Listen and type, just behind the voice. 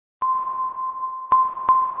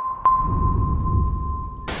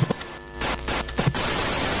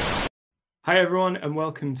Hi, everyone, and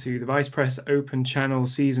welcome to the Vice Press Open Channel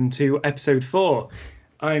Season 2, Episode 4.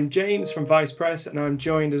 I'm James from Vice Press, and I'm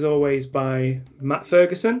joined as always by Matt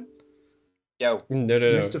Ferguson, Yo, No, no, no.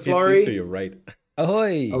 Mr. He's to Flory. your right. Oh,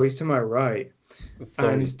 Ahoy! he's to my right,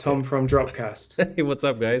 Flory's and Tom dead. from Dropcast. Hey, what's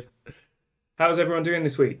up, guys? How's everyone doing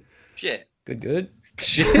this week? shit. Good, good.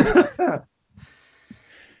 Shit.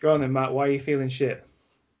 Go on then, Matt. Why are you feeling shit?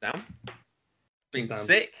 Down. Been Just down.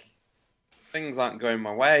 sick. Things aren't going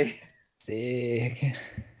my way. Sick.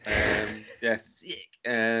 Yeah, sick.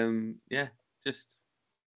 Yeah, just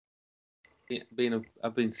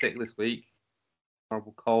I've been sick this week.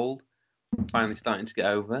 Horrible cold. Finally starting to get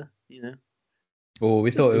over. Well,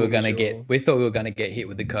 we Just thought we the were gonna usual. get hit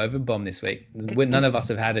with the COVID bomb this week. None of us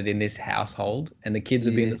have had it in this household, and the kids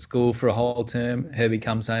have been Yeah. at school for a whole term. Herbie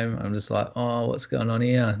comes home. I'm just like, oh, what's going on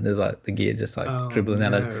here? And there's like the gear just like Oh, dribbling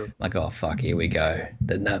out. no. Like, oh fuck, here we go.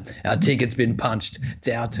 No, our ticket's been punched. It's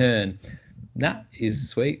our turn. Nah, is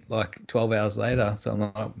sweet. Like 12 hours later, so I'm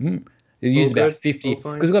like, It used All about good? 50 All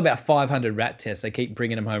fine? because we've got about 500 rat tests. They keep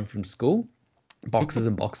bringing them home from school, boxes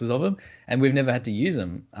and boxes of them, and we've never had to use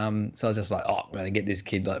them. So I was just like, oh, I'm gonna get this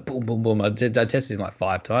kid like boom, boom, boom. I tested him like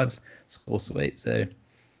 5 times. It's all sweet. So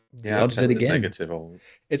Yeah, I'll just do it again. negative.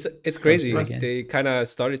 It's crazy. Again. They kind of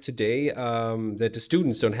started today that the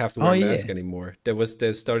students don't have to wear Oh, a yeah. mask anymore.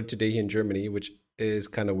 They started today here in Germany, which is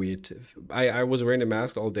kind of weird. I was wearing a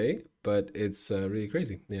mask all day, but it's really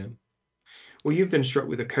crazy. Yeah. Well, you've been struck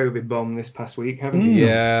with a COVID bomb this past week, haven't you? Tom?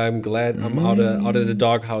 Yeah, I'm glad I'm out of the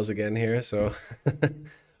doghouse again here. So,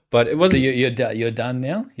 but it So wasn't. you're done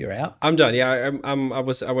now. You're out. I'm done. Yeah,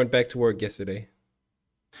 I went back to work yesterday.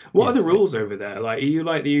 What are Yeah, the sweet. rules over there? Like, are you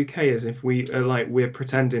like the UK as if we are like we're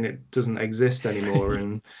pretending it doesn't exist anymore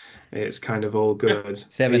and it's kind of all good?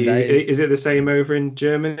 7 Are you- days. Is it the same over in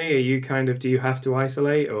Germany? Are you kind of, do you have to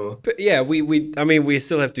isolate or? But yeah, I mean, we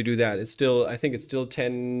still have to do that. I think it's still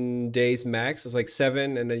 10 days max. It's like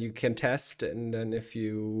 7, and then you can test, and then if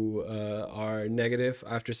you are negative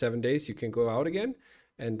after 7 days, you can go out again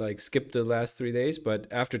and like skip the last 3 days. But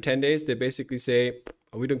after 10 days, they basically say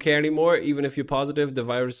we don't care anymore. Even if you're positive, the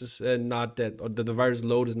virus is not that, or the virus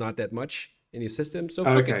load is not that much in your system. So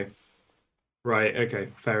fuck Okay. it. Right. Okay.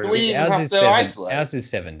 Fair Do enough. we- Ours have is to 7. isolate? Ours is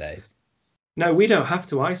 7 days. No, we don't have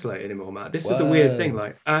to isolate anymore, Matt. This is the weird thing.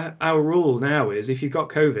 Whoa. Like, our rule now is if you've got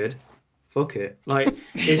COVID, fuck it. Like,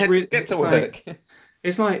 it's Get to like, work.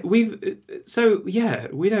 it's like so yeah,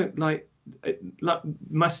 we don't like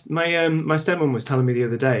my stepmom was telling me the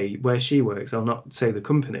other day where she works, I'll not say the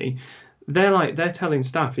company, they're telling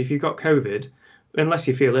staff if you've got COVID, unless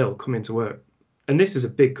you feel ill, come into work. And this is a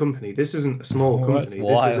big company. This isn't a small Oh, that's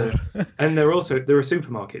company. This is wild. and they're a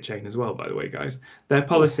supermarket chain as well, by the way, guys. Their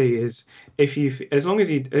policy is if you as long as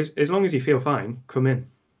you feel fine, come in.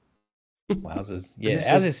 Wowzers. Yeah, this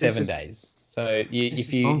ours is- is 7 this is- days. So this if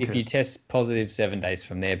is you bonkers. test positive 7 days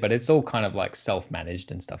from there, but it's all kind of like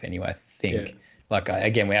self-managed and stuff anyway, I think. Yeah. Like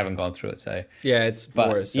again, we haven't gone through it, so Yeah, it's but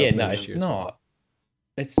more yeah, no, self-managed it's here as well. not.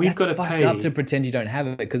 It's We've that's gotta fucked up pay- to pretend you don't have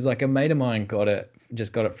it because like a mate of mine got it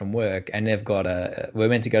from work, and they've got we're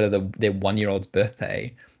meant to go to their 1-year-old's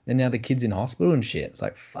birthday, and now the kid's in hospital and shit. It's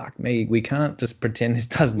like fuck me, we can't just pretend this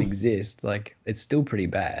doesn't exist. Like it's still pretty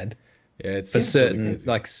bad Yeah, it's for really certain crazy.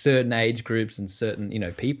 like certain age groups and certain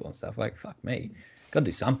people and stuff. Like fuck me, gotta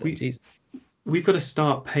do something. We- Jesus. We've got to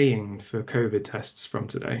start paying for COVID tests from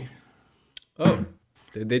today. Oh,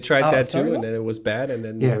 they tried Oh, that sorry, too, what? and then it was bad, and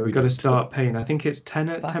then Yeah, we we've got to don't- start paying. I think it's 10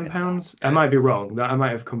 Fuck. £10. I might be wrong. That I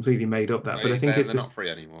might have completely made up that, but I think they're it's not free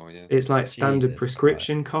anymore. Yeah. it's like standard Jesus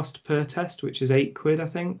prescription Christ. cost per test, which is £8, I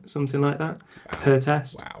think, something like that per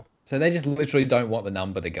test. Wow. So they just literally don't want the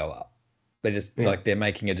number to go up. They just Yeah. like they're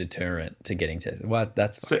making a deterrent to getting tested. What?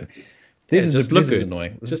 That's So- fucking. This Yeah, is just look this is good.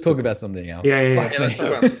 annoying. Let's Just talk look about something else. Yeah, yeah, yeah. Fuck Yeah, let's me.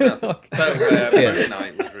 talk about something else. So, Yeah. Moon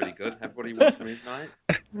Knight was really good. Everybody watched Moon Knight.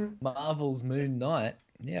 Marvel's Moon Knight.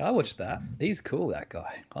 Yeah, I watched that. He's cool. That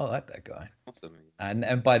guy. I like that guy. What's the movie?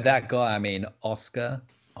 And by that guy I mean Oscar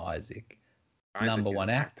Isaac, Isaac number is one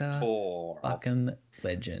actor, Actor. fucking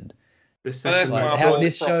legend. The First second Like, one- how Marvel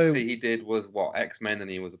this show- property he did was what, X-Men, and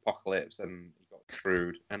he was Apocalypse, and he got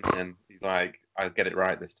screwed, and then he's like, "I'll get it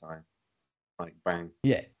right this time." Like bang.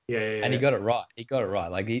 Yeah, yeah, yeah, yeah. and he got it right. He got it right.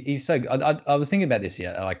 Like he's so. I was thinking about this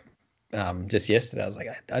like just yesterday. I was like,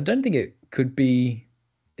 I don't think it could be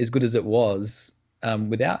as good as it was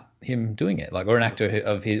without him doing it. Like or an actor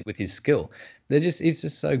of his with his skill. He's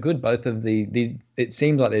just so good. Both of the it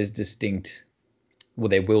seems like there's distinct. Well,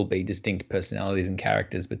 there will be distinct personalities and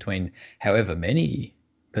characters between however many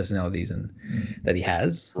personalities and that he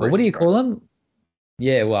has. Or what do you call them?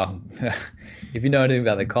 Yeah, well, if you know anything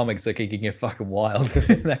about the comics, like he can get fucking wild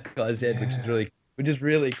in that guy's head, which is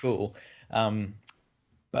really cool.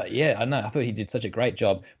 But yeah, I don't know. I thought he did such a great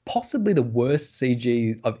job. Possibly the worst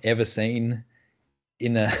CG I've ever seen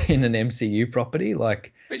in an MCU property.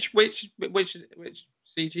 Like Which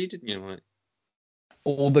CG didn't you like?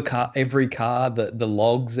 every car, the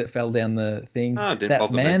logs that fell down the thing. Oh, it didn't that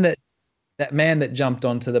bother man me. that man that jumped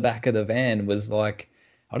onto the back of the van was like,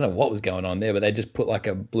 I don't know what was going on there, but they just put like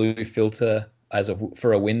a blue filter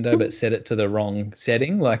for a window, but set it to the wrong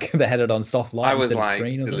setting. Like they had it on soft light I was instead of like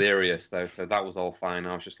screen or something. delirious though, so that was all fine.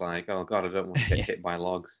 I was just like, oh god, I don't want to get Yeah. hit by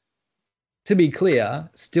logs. To be clear,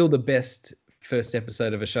 still the best first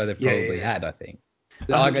episode of a show they've probably had, I think.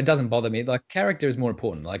 Like it doesn't bother me. Like character is more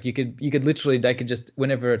important. Like you could literally, they could just,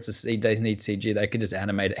 whenever they need CG, they could just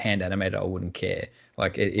animate it, hand animate it. I wouldn't care.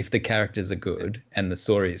 Like if the characters are good and the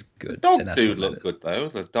story is good, Dog then that's dude what looked good though.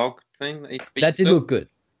 The dog thing that he beats that did up. look good.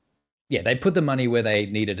 Yeah, they put the money where they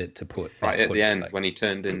needed it to put. Right at put the it, end like- when he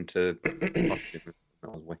turned into costume.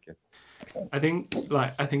 That was wicked. I think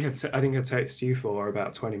I texted you for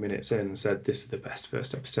about 20 minutes in and said this is the best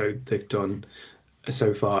first episode they've done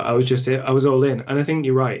so far. I was all in, and I think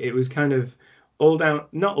you're right. It was kind of all down,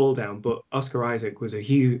 not all down, but Oscar Isaac was a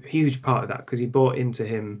huge part of that because he bought into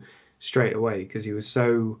him straight away because he was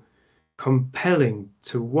so compelling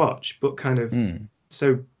to watch, but kind of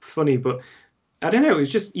so funny. But I don't know. It was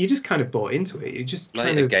just you just kind of bought into it. You just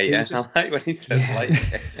kind of Gator. just, I like when he says Yeah.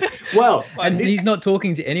 later. well, and this- he's not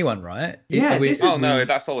talking to anyone, right? Yeah, this is- Oh no,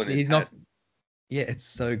 that's all in his He's head. not. Yeah, it's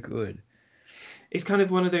so good. it's kind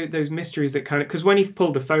of one of those mysteries that kind of, because when he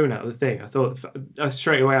pulled the phone out of the thing, I thought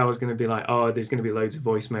straight away I was going to be like, oh, there's going to be loads of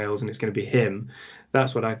voicemails and it's going to be him.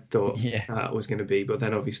 That's what I thought Yeah. that was going to be. But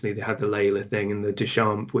then obviously they had the Layla thing and the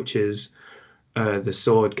Deschamps, which is the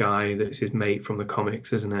sword guy that's his mate from the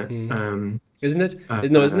comics, isn't it? Mhm. Isn't it? Uh,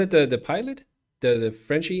 Isn't it the pilot, the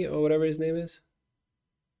Frenchie or whatever his name is?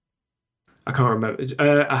 I can't remember.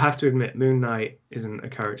 I have to admit, Moon Knight isn't a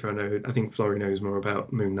character I know. I think Florrie knows more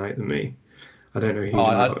about Moon Knight than me. I don't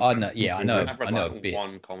know. I know. Yeah, I know. I've read I know a like bit.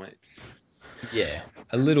 one comic. Yeah,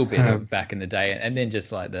 a little bit Um, back in the day, and then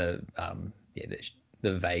just like the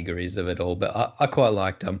vagaries of it all. But I quite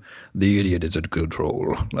liked the idiot is in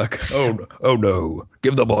control. Like, oh no,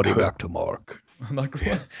 give the body back to Mark. I'm like,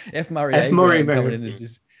 what? F. Murray Abraham coming in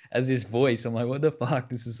as his voice. I'm like, what the fuck?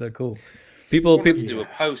 This is so cool. People. I wanted to do a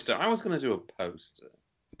poster. I was going to do a poster.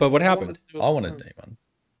 But what I happened? wanted to do I a want to poster. do one.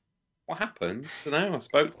 What happened? I don't know. I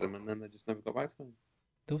spoke to them and then they just never got back to me.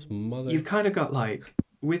 Those mother. You've kind of got like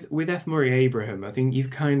with F. Murray Abraham. I think you've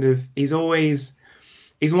kind of he's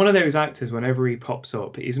one of those actors. Whenever he pops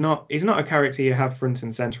up, he's not a character you have front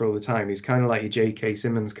and center all the time. He's kind of like your J.K.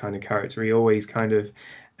 Simmons kind of character. He always kind of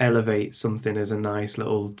elevates something as a nice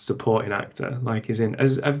little supporting actor. Like he's in.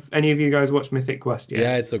 Have any of you guys watched Mythic Quest yet?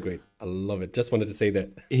 Yeah, it's so great. I love it. Just wanted to say that.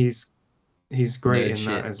 He's great Nerd in shit.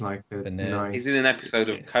 that as like a The nerd. nice. He's in an episode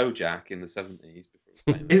of Kojak in the 70s.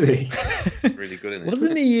 Is he? Really good in it.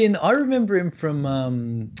 Wasn't he in? I remember him from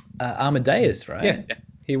Amadeus, right? Yeah,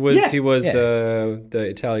 he was. Yeah. He was Yeah. the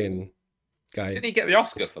Italian guy. Didn't he get the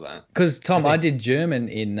Oscar for that? Because Tom, I I think- did German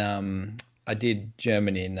in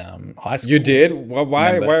high school. You did?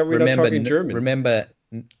 Why are we not talking n- German?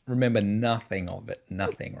 Remember nothing of it.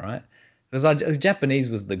 Nothing, right? Because Japanese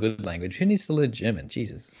was the good language. Who needs to learn German?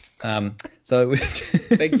 Jesus. So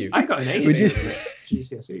Thank you. I got an A We in did- it,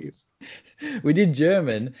 GCSEs. we did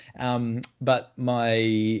German, but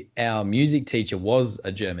our music teacher was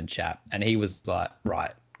a German chap, and he was like,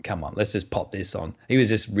 right, come on, let's just pop this on. He was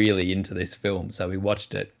just really into this film, so we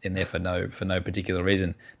watched it in there for no particular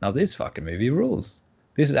reason. Now this fucking movie rules.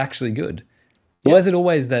 This is actually good. Why is it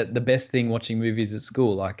always that the best thing watching movies at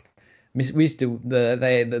school? Like we used to,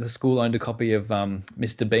 the school owned a copy of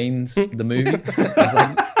Mr. Bean's the movie.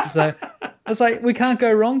 It's like we can't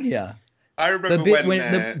go wrong here. I remember The bit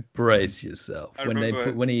when brace yourself I when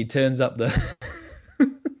remember- when he turns up the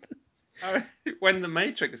when The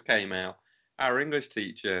Matrix came out, our English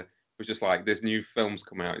teacher was just like, "This new film's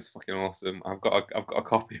come out. It's fucking awesome. I've got a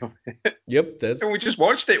copy of it." Yep, that's. And we just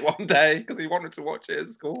watched it one day because he wanted to watch it at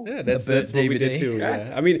school. Yeah, that's burnt what we did DVD. too. Yeah.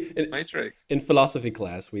 Yeah, I mean, Matrix in philosophy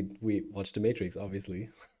class, we watched The Matrix, obviously.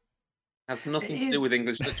 has nothing to It do is- with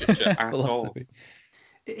English literature at all. philosophy.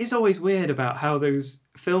 It is always weird about how those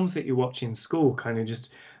films that you watch in school kind of just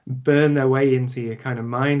burn their way into your kind of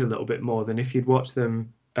mind a little bit more than if you'd watch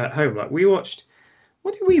them at home. Like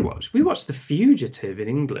what did we watch? We watched The Fugitive in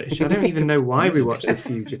English. I don't even know why we watched The Because the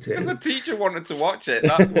Fugitive. teacher wanted to watch it.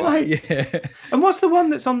 That's why. Like, Yeah. and what's the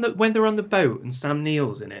one that's on when they're on the boat and Sam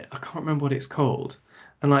Neill's in it? I can't remember what it's called.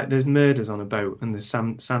 And like there's murders on a boat and there's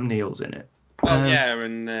Sam Neill's in it. Oh yeah,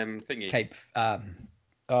 and thingy. Cape with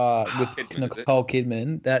Kidman, is it? Nicole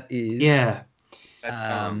Kidman. That is Yeah. Dead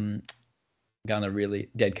Calm. Gonna really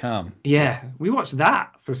dead calm. Yeah, we watched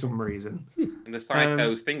that for some reason. And the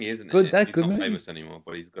Psychos thing, isn't it? Good- that He's good not movie. famous anymore,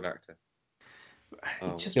 but he's a good actor.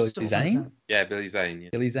 Oh. Just Billy stuff like Zane? that. Yeah, Billy Zane. Yeah.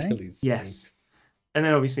 Billy Zane. Please. Yes. And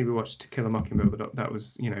then obviously we watched To Kill a Mockingbird, but that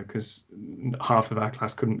was, because half of our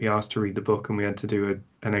class couldn't be asked to read the book and we had to do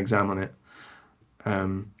an exam on it.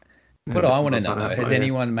 What I want to know, that, has but,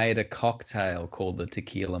 anyone made a cocktail called the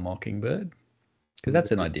Tequila Mockingbird? Because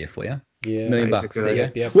that's an idea for you. Yeah. $1 million That is a bucks. good There you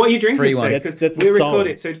idea. go. Yep. What are you drinking Free one. today? That's 'Cause a we're song.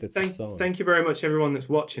 recording, so That's a song. thank you very much everyone that's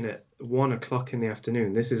watching it. 1 o'clock in the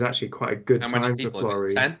afternoon. This is actually quite a good How time many for people? Florrie.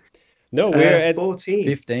 Is it 10? No, we're at 14.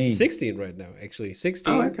 15. 16 right now, actually.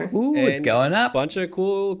 16. Oh, okay. Ooh, it's And going up. Bunch of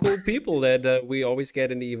cool people that we always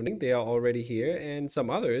get in the evening. They are already here, and some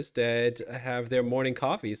others that have their morning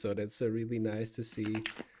coffee. So that's really nice to see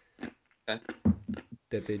Okay.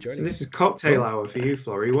 that they're joining. So this is cocktail hour for you,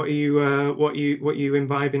 Florrie. What are you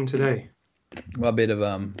imbibing today? Well, a bit of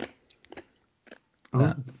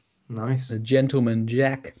Oh, nice. a Gentleman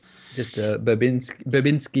Jack, just a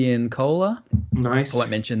Babinski and cola. Nice. I won't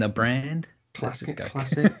mention the brand. Let's just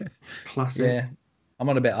Classic. go. Classic. Yeah,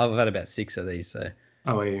 I've had about 6 of these. So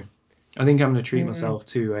How are you? I think I'm going to treat myself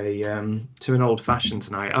to an old fashioned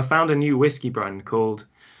tonight. I found a new whiskey brand called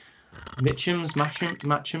Mitchum's,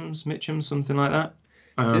 something like that.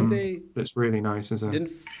 Didn't they? That's really nice, isn't it? Didn't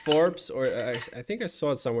Forbes or I think I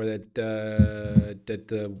saw it somewhere that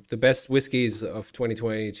the best whiskeys of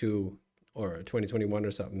 2022 or 2021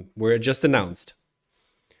 or something were just announced.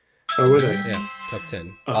 Oh, were they? Yeah, top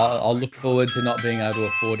 10. I'll look forward to not being able to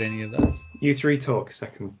afford any of those. You three talk a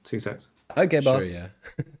second, 2 seconds. Okay, Sure, boss. yeah.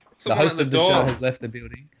 The Someone host at of the show door. has left the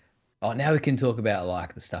building. Oh, now we can talk about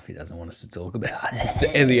like the stuff he doesn't want us to talk about. The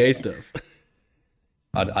NDA stuff.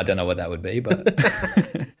 I don't know what that would be, but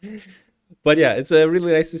But yeah, it's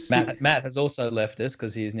really nice to see. Matt has also left us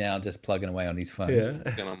because he's now just plugging away on his phone.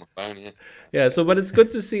 Yeah. Get on my phone, yeah. Yeah, so but it's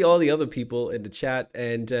good to see all the other people in the chat,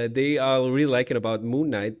 and they are really liking about Moon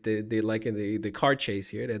Knight. They liking the car chase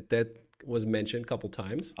here that was mentioned a couple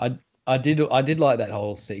times. I did like that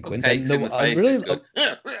whole sequence. Cakes And in the I face really is good.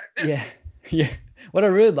 yeah. What I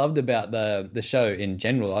really loved about the show in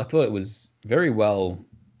general, I thought it was very well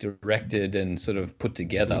directed and sort of put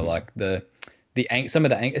together. Like some of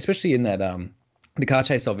the especially in that the car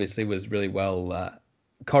chase obviously was really well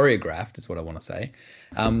choreographed, is what I want to say.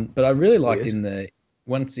 But I really liked in the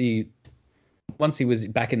once he was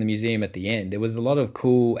back in the museum at the end, there was a lot of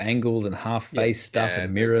cool angles and half face stuff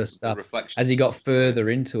and mirror stuff reflection. as he got further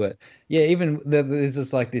into it. Yeah, even there's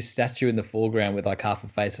just like this statue in the foreground with like half a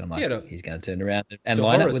face, and I'm like, he's going to turn around and the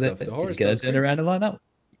line up horror with stuff, it. the horror He's going to stuff's turn great. around and line up.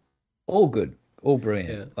 All good, all brilliant.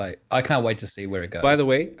 Yeah. Like I can't wait to see where it goes. By the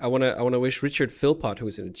way, I wanna wish Richard Philpott,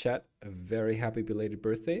 who's in the chat, a very happy belated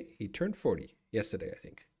birthday. He turned 40 yesterday, I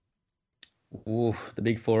think. Oof, the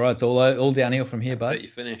big 4-0. It's all downhill from here, I thought bud. you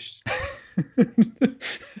finished.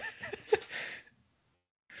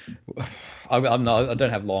 I'm not. I don't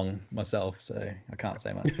have long myself, so I can't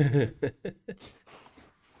say much.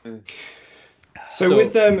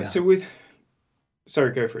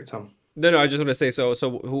 Sorry, go for it, Tom. No, I just want to say so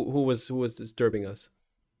who was disturbing us?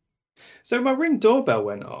 So my Ring doorbell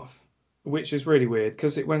went off, which is really weird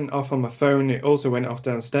because it went off on my phone. It also went off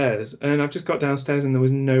downstairs, and I've just got downstairs and there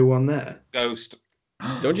was no one there. Ghost.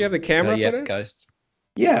 Don't you have the camera yeah, for that? Ghost.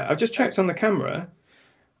 Yeah, I've just checked on the camera,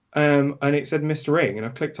 and it said missed ring, and I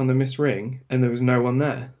clicked on the missed ring, and there was no one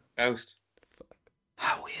there. Ghost.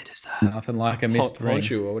 How weird is that? Nothing like a missed ring.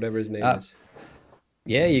 Honshu or whatever his name is.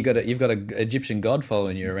 Yeah, you've got a Egyptian god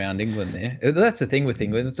following you around England there. That's the thing with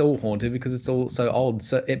England; it's all haunted because it's all so old.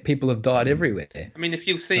 So people have died everywhere. I mean, if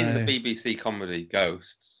you've seen the BBC comedy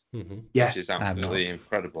Ghosts, Mm-hmm. Yes, which is absolutely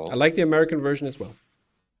incredible, I like the American version as well.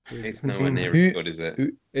 it's nowhere near as good as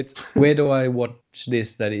it. It's Where do I watch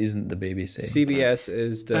this that isn't the BBC? CBS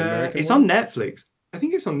is the American it's one. on Netflix. I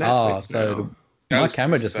think it's on Netflix. Oh, so now. my Ghosts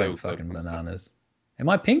camera is just so went fucking good. bananas. Am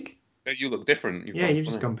I pink? You look different. Yeah, you've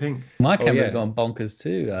just gone pink. My camera's yeah. gone bonkers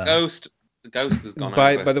too. Ghost. The ghost has gone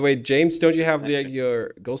By over. the way, James, don't you have your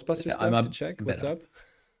Ghostbusters Yeah, stuff I'm to check? What's better. up?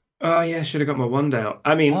 Oh yeah, should have got my wand out.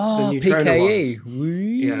 I mean, the Oh, new trailer PKE.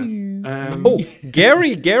 ones. Yeah. Oh,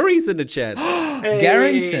 Gary's in the chat.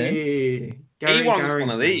 Garrington. Hey, He wants one Garrington.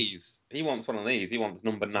 of these. He wants one of these. He wants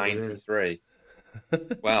number That's what it is. 93.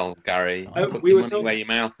 Well, Gary, put we your were money talking- where your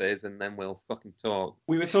mouth is, and then we'll fucking talk.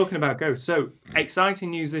 We were talking about Ghosts. So,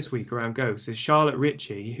 exciting news this week around Ghosts is Charlotte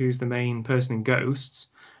Ritchie, who's the main person in Ghosts,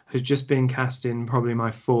 has just been cast in probably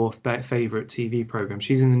my fourth favourite TV programme.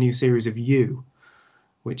 She's in the new series of You,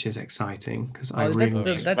 which is exciting because I really...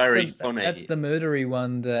 funny. That's the murdery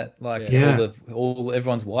one that like Yeah. all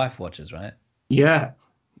everyone's wife watches, right? Yeah,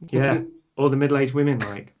 yeah. All the middle-aged women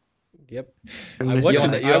like. Yep. And I this watched is-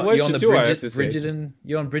 it. I watched it too, I have to say. Bridgerton.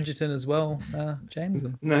 You're on Bridgerton as well, James.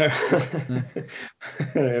 No,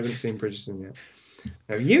 I haven't seen Bridgerton yet.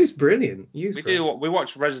 No, Yu's brilliant. Yu's We great. do. We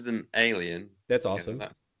watched Resident Alien. That's Yeah, awesome.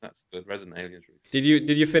 that's good. Resident Alien's really good.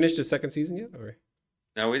 Did you finish the second season yet? Or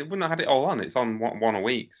No, we wouldn't have had it all on. It's on one a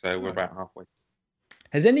week, so we're Oh. about halfway.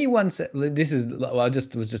 Has anyone said this is? Well, I was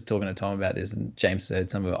just talking to Tom about this, and James said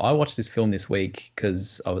some of it. I watched this film this week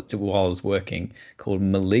because while I was working, called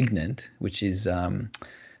 *Malignant*, which is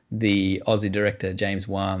the Aussie director James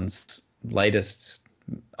Wan's latest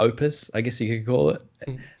opus, I guess you could call it.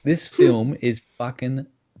 This film is fucking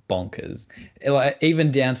bonkers. Like,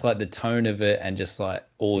 even down to like the tone of it, and just like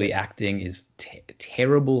all the acting is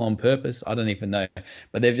terrible on purpose. I don't even know,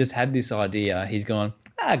 but they've just had this idea. He's gone,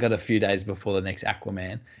 I got a few days before the next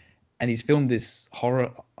Aquaman, and he's filmed this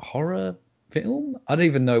horror film. I don't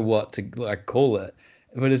even know what to like call it,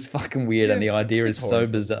 but it's fucking weird, and the idea is it's so horror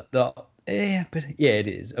film. bizarre. Yeah, it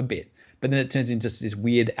is a bit. But then it turns into just this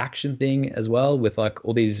weird action thing as well, with like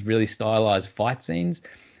all these really stylized fight scenes.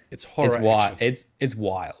 it's horror. It's wild. action. It's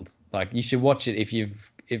wild. Like, you should watch it if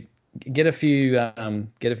get a few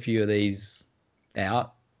of these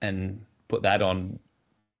out and put that on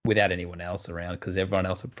without anyone else around, because everyone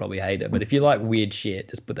else would probably hate it. But if you like weird shit,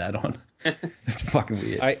 just put that on. It's fucking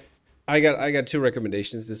weird. I got two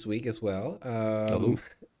recommendations this week as well. Ooh.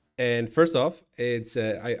 And first off, it's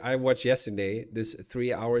I watched yesterday this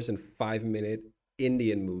 3 hours and 5 minute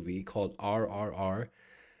Indian movie called RRR.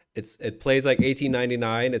 It plays like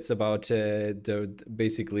 1899. It's about the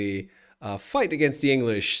basically fight against the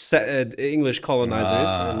English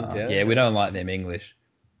colonizers. Yeah, we don't like them English.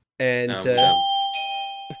 And No, we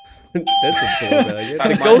don't. that's a doorbell. Yeah.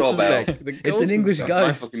 That's The my ghost is doorbell. back. The It's ghost an is English back. That's my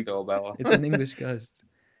ghost. fucking doorbell. It's an English ghost.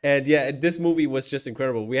 And yeah, this movie was just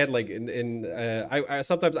incredible. We had like I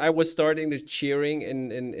sometimes I was starting to cheering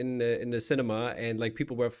in the cinema, and like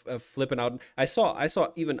people were flipping out. I saw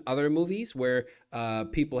even other movies where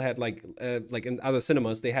people had like in other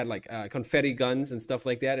cinemas they had like confetti guns and stuff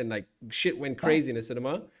like that, and like shit went crazy in the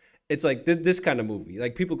cinema. It's like this kind of movie.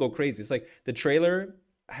 Like, people go crazy. It's like the trailer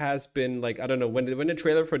has been like, I don't know, when the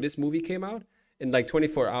trailer for this movie came out, in like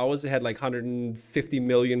 24 hours, it had like 150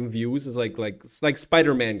 million views. It's like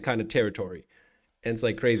Spider-Man kind of territory. And it's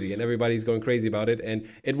like crazy, and everybody's going crazy about it. And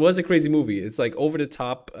it was a crazy movie. It's like over the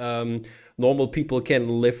top. Normal people can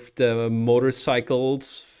lift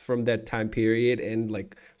motorcycles from that time period and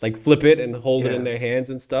like flip it and hold it in their hands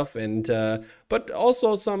and stuff. And but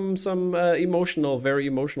also some emotional, very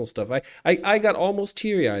emotional stuff. I got almost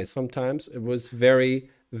teary eyes sometimes. It was very,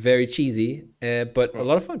 very cheesy, but a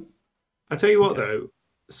lot of fun. I tell you what, though,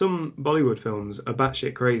 some Bollywood films are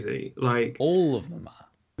batshit crazy. Like, All of them are.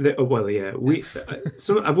 well, yeah,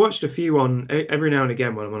 I've watched a few on every now and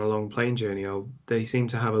again when I'm on a long plane journey. They seem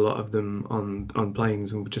to have a lot of them on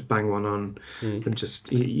planes, and just bang one on, and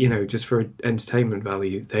just just for entertainment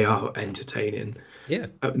value, they are entertaining. Yeah.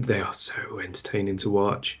 They are so entertaining to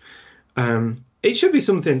watch. It should be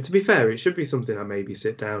something, to be fair, it should be something I maybe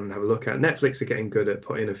sit down and have a look at. Netflix are getting good at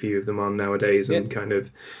putting a few of them on nowadays and kind of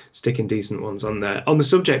sticking decent ones on there. On the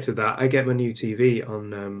subject of that, I get my new TV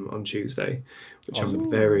on Tuesday, which I'm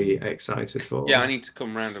very excited for. Yeah, I need to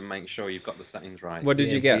come round and make sure you've got the settings right. What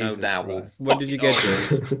did you get? No doubt. we'll What did you get,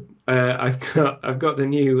 fucking James? I've got the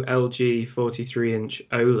new LG 43-inch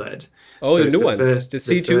OLED. Oh, the it's new ones, the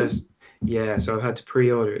C2. Yeah, so I've had to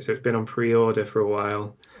pre-order it. So it's been on pre-order for a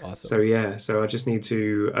while. Awesome. So yeah, so I just need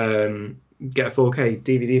to get a 4K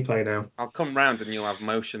DVD player now. I'll come round and you'll have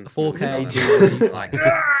motion. 4K DVD. Like,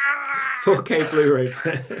 4K Blu-ray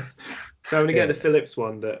player. So I'm gonna get the Philips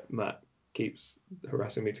one that Matt keeps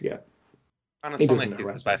harassing me to get. He doesn't Panasonic is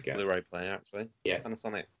harass the me best to get. Blu-ray player, actually. Yeah.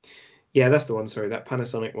 Panasonic. Yeah, that's the one. Sorry, that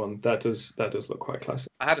Panasonic one. That does look quite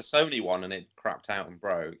classic. I had a Sony one and it crapped out and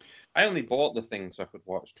broke. I only bought the thing so I could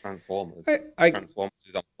watch Transformers. Transformers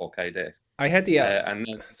is on 4K disc. I had the and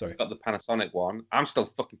then sorry. got the Panasonic one. I'm still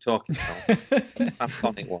fucking talking now.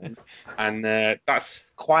 Panasonic one, and that's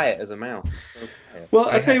quiet as a mouse. It's so quiet. Well,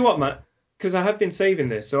 I tell you what, Matt, because I have been saving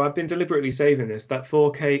this, so I've been deliberately saving this, that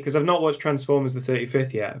 4K, because I've not watched Transformers the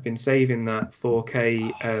 35th yet. I've been saving that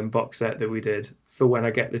 4K box set that we did for when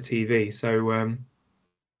I get the TV. So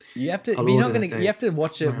you have to. I'll You're not order the gonna. thing. You have to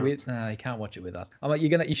watch it Yeah. with. No, you can't watch it with us. I'm like,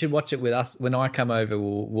 you should watch it with us. When I come over,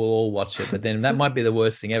 we'll all watch it. But then that might be the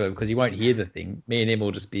worst thing ever, because you won't hear the thing. Me and him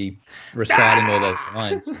will just be reciting all those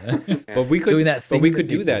lines. You know? But we could Doing that but thing we that could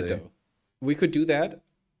do people that do. though. We could do that.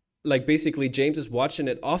 Like, basically James is watching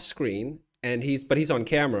it off screen and he's on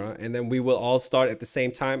camera, and then we will all start at the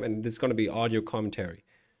same time, and it's going to be audio commentary.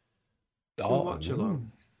 we'll watch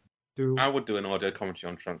along. I would do an audio commentary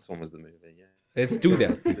on Transformers the movie. Yeah. Let's do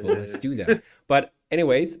that, people. Let's do that. But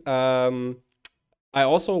anyways, I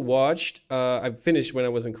also watched. I finished when I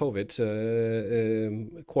was in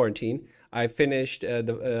COVID quarantine. I finished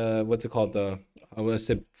the what's it called? I was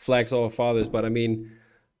say Flags of Our Fathers, but I mean,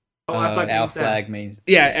 Our flag means.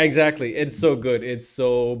 yeah, exactly. It's so good. It's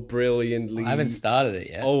so brilliantly. I haven't started it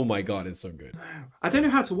yet. Oh my god, it's so good. I don't know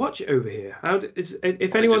how to watch it over here. If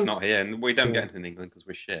We're anyone's just not here, and we don't get it in England because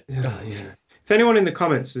we're shit. Yeah. If anyone in the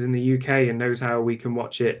comments is in the UK and knows how we can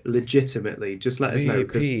watch it legitimately, just let us know.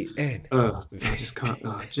 Because VPN. I just can't.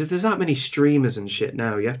 There's that many streamers and shit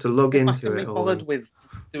now. You have to log If I into can be it. bothered with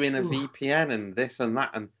doing a VPN and this and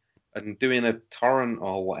that and doing a torrent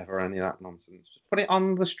or whatever, any of that nonsense. Just put it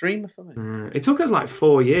on the streamer for me. It took us like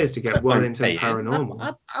 4 years to get well I'm into the paying.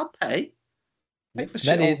 paranormal. I'll pay. Make the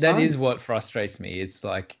shit all the That time. is what frustrates me. It's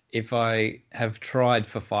like if I have tried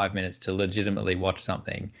for 5 minutes to legitimately watch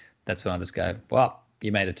something, that's when I just go, well,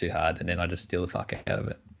 you made it too hard, and then I just steal the fuck out of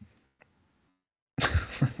it. Yeah.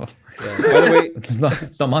 By the way,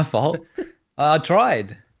 it's not my fault. I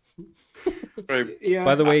tried. True. Yeah.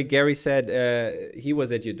 by the way, Gary said he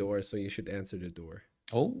was at your door, so you should answer the door.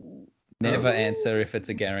 Oh, never answer if it's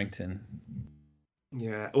a Garrington.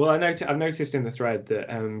 Yeah, well, I've noticed in the thread that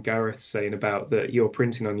Gareth's saying about that your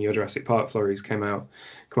printing on your Jurassic Park flurries come out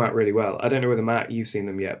really well. I don't know whether Matt you've seen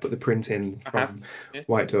them yet, but the printing from yeah.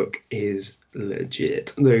 White Duck is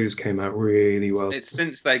legit. Those came out really well. It's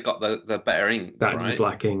since they got the better ink, That right?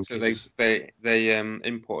 black ink. So they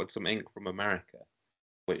imported some ink from America,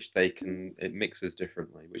 which it mixes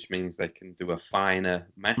differently, which means they can do a finer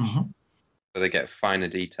mesh. Mhm. So they get finer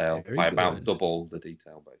detail Very by about good. double the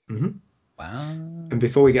detail, basically. Mhm. Wow. And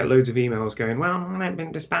before we get loads of emails going, well, I haven't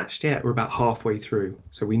been dispatched yet, we're about halfway through.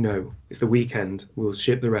 So we know it's the weekend. We'll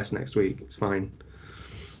ship the rest next week. It's fine.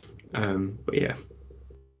 But yeah,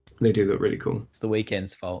 they do look really cool. It's the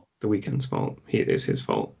weekend's fault. The weekend's fault. It's his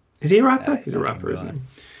fault. Is he a rapper? That He's a rapper, fucking isn't guy.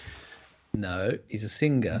 he? No, he's a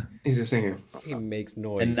singer. He's a singer. He makes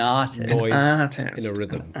noise. An artist. Noise in a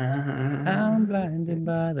rhythm. I'm blinded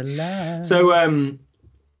by the light. So, I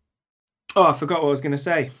forgot what I was going to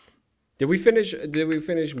say. Did we finish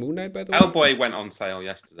Moon Knight, by the way? Hellboy went on sale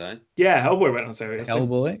yesterday. Yeah, Hellboy went on sale yesterday.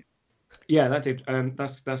 Hellboy. Yeah, that did.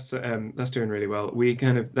 That's doing really well. We've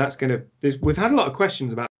had a lot of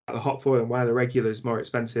questions about the hot foil and why the regular is more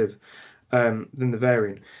expensive than the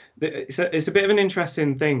variant. It's a bit of an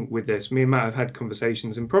interesting thing with this. Me and Matt have had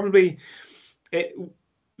conversations, and probably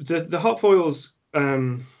the hot foils.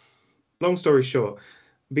 Long story short,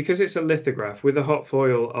 because it's a lithograph with a hot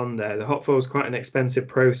foil on there, the hot foil is quite an expensive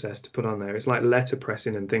process to put on there. It's like letter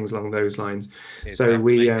pressing and things along those lines. Is So they have to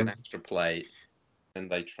we, make an extra plate, and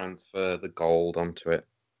they transfer the gold onto it.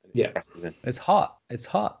 And it Yeah. presses in. It's hot. It's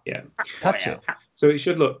hot. Yeah. Touch it. So it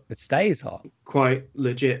should look It stays hot. quite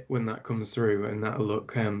legit when that comes through, and that'll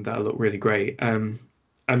look really great.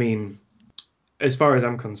 I mean, as far as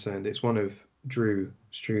I'm concerned, it's one of Drew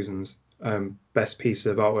Struzan's best pieces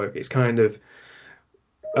of artwork. It's kind of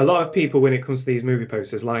a lot of people when it comes to these movie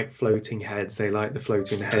posters like floating heads. They like the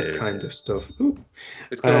floating head kind of stuff. Ooh.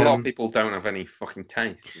 It's because a lot of people don't have any fucking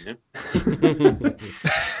taste, you know.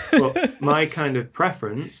 But my kind of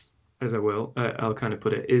preference, as I'll kind of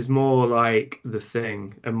put it, is more like The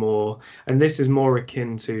Thing, and this is more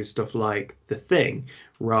akin to stuff like The Thing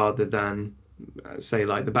rather than say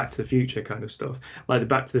like the Back to the Future kind of stuff. Like the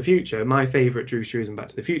Back to the Future, my favorite Drew Struzan Back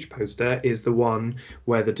to the Future poster is the one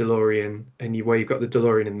where the DeLorean where you've got the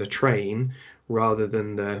DeLorean in the train rather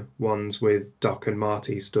than the ones with Doc and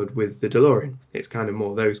Marty stood with the DeLorean. It's kind of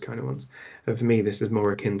more those kind of ones. And for me, this is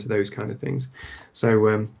more akin to those kind of things.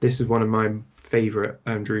 So this is one of my favorite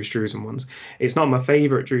Drew Struzan ones. It's not my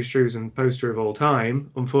favorite Drew Struzan poster of all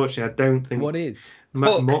time. Unfortunately, I don't think. What is?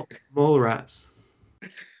 Mallrats.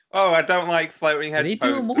 Oh, I don't like floating head Did he do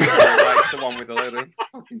a posters. more? I like the one with a load of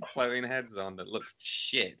fucking floating heads on that looks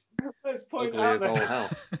shit. Let's point Ugly as all hell.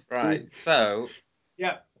 Right, so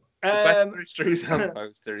Yeah. the best Drew Struzan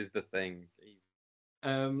poster is The Thing.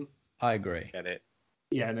 I agree. Get it?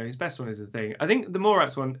 Yeah, no, his best one is The Thing. I think the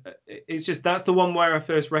Mallrats one, it's just that's the one where I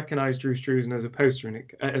first recognised Drew Struzan as a poster and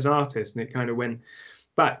as artist, and it kind of went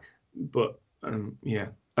back. But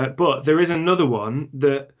but there is another one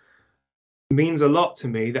that means a lot to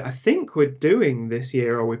me that I think we're doing this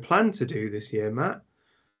year, or we plan to do this year, Matt.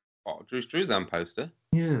 What, Drew Struzan poster?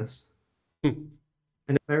 Yes. An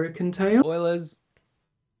American Tail. Spoilers.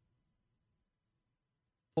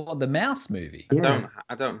 For the Mouse movie. Yeah.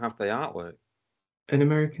 I don't have the artwork. An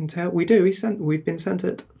American Tail. We do. We've been sent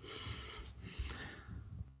it.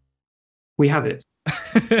 We have it.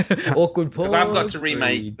 Awkward pause. Because I've got to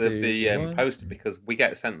remake 3, 2, the 1. poster because we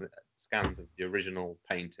get sent scans of the original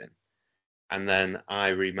painting, and then I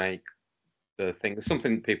remake the thing. It's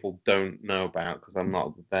something people don't know about because I'm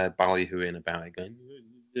not there ballyhooing about it. Going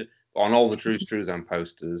on all the Drew's Zone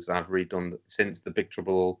posters, I've redone since the Big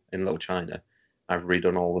Trouble in Little China. I've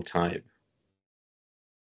redone all the type.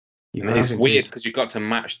 And it's weird because you've got to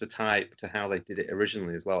match the type to how they did it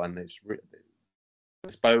originally as well, and it's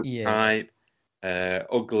bespoke type,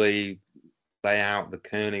 ugly layout. The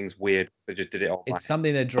kerning's weird. They just did it all. It's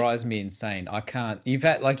something that drives me insane. I can't. I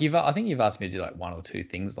think you've asked me to do like one or two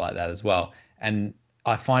things like that as well, and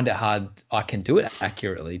I find it hard. I can do it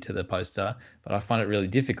accurately to the poster, but I find it really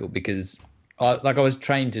difficult because I was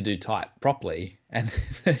trained to do type properly, and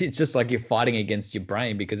it's just like you're fighting against your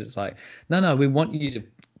brain because it's like, no, we want you to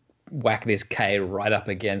whack this K right up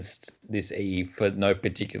against this E for no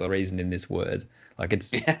particular reason in this word. Like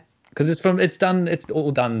it's because it's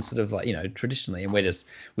all done sort of like, you know, traditionally, and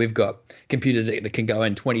we've got computers that can go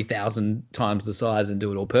in 20,000 times the size and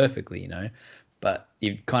do it all perfectly, you know. But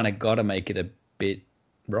you've kind of got to make it a bit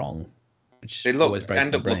wrong, which they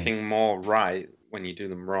end up looking more right when you do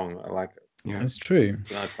them wrong. That's true.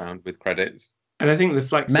 I found with credits. And I think the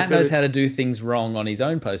flexibility... Matt knows how to do things wrong on his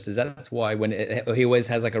own posters. That's why he always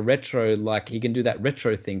has like a retro, like he can do that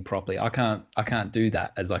retro thing properly. I can't do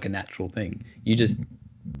that as like a natural thing. You just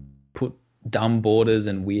put dumb borders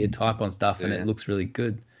and weird type on stuff, and it looks really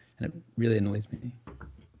good, and it really annoys me.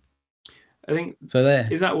 I think so.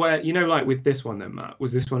 Is that where, you know, like with this one then, Matt,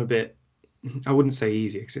 was this one a bit? I wouldn't say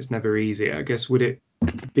easy because it's never easy. I guess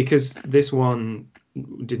because this one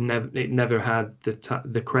never had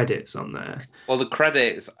the credits on there. Well, the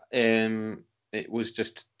credits, it was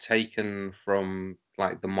just taken from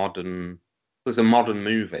like the modern. There's a modern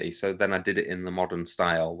movie, so then I did it in the modern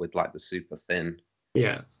style with like the super thin.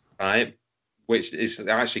 Yeah. Right, which is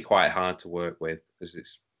actually quite hard to work with because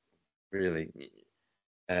it's really,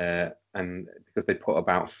 and because they put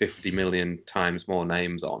about 50 million times more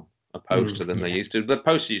names on a poster than they used to. The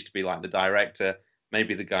poster used to be like the director,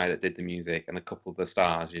 maybe the guy that did the music, and a couple of the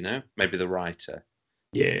stars, you know, maybe the writer.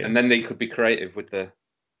 Yeah. And then they could be creative with the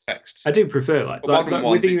text. I do prefer modern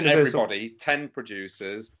ones, with the Universal... everybody, 10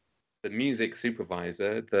 producers, the music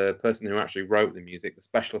supervisor, the person who actually wrote the music, the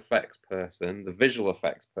special effects person, the visual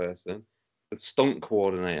effects person, the stunt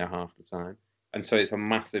coordinator half the time. And so it's a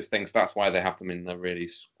massive thing. So that's why they have them in the really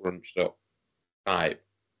scrunched up type.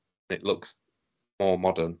 It looks more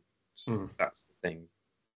modern. That's the thing.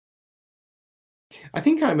 I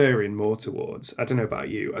think I'm erring more towards, I don't know about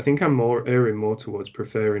you, I think I'm erring more towards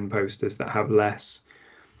preferring posters that have less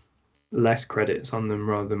credits on them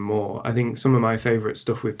rather than more. I think some of my favourite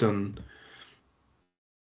stuff we've done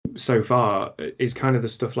so far is kind of the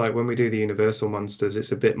stuff like when we do the Universal monsters,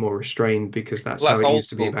 it's a bit more restrained because that's how it used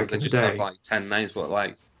to be back in the day. Have like 10 names, but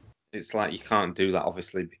like it's like you can't do that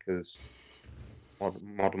obviously because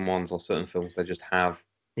modern ones or certain films they just have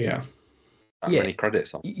many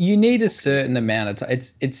credits on. You need a certain amount of time.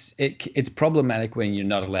 It's problematic when you're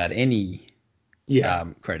not allowed any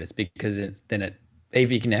credits because even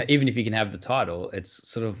if you can have the title, it's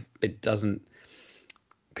sort of it doesn't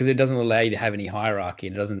allow you to have any hierarchy.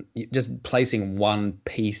 It doesn't just placing one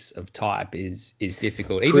piece of type is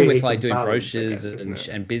difficult. Even with like doing brochures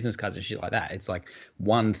and business cards and shit like that, it's like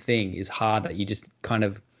one thing is harder. You just kind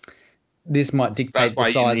of this might dictate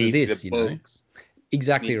the size of this, you know.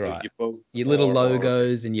 Exactly right. Your little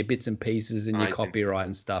logos and your bits and pieces and your copyright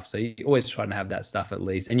and stuff. So you always try to have that stuff at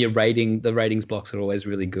least. And the ratings blocks are always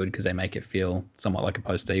really good because they make it feel somewhat like a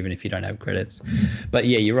poster, even if you don't have credits. But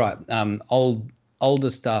yeah, you're right. Older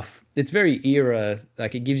stuff, it's very era,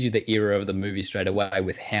 like it gives you the era of the movie straight away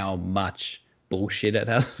with how much bullshit it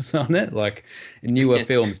has on it. Like newer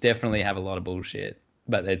films definitely have a lot of bullshit,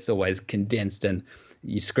 but it's always condensed and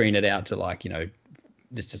you screen it out to like, you know,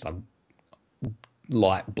 it's just a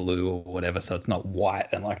light blue or whatever, so it's not white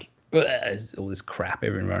and like there's all this crap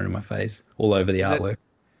everywhere in my face all over the artwork.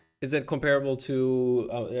 Is it comparable to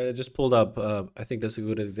I just pulled up I think that's a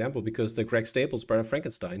good example because the Greg Staples Bride of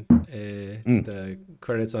Frankenstein, the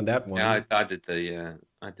credits on that one. Yeah, I did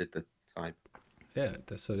the type. Yeah,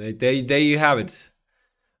 so there you have it.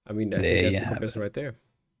 I mean, I think that's the comparison right there.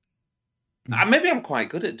 Maybe I'm quite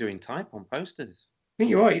good at doing type on posters. I think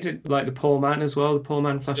you're right. You did like the Paul Mann as well, the Paul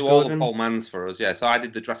Mann Flash Gordon. All the Paul Manns for us, yeah. So I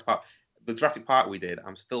did the Jurassic Park. The Jurassic Park we did.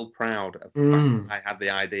 I'm still proud of the fact that I had the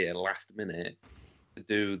idea last minute to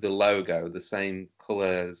do the logo the same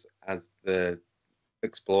colours as the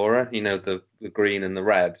Explorer. You know, the green and the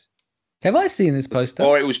red. Have I seen this poster?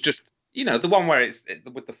 Or it was just, you know, the one where it's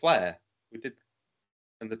with the flare. We did,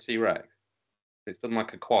 and the T-Rex. It's done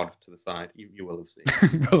like a quad to the side. You will have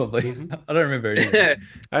seen. Probably. I don't remember it.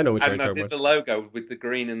 I know which one you're talking about. I did the logo with the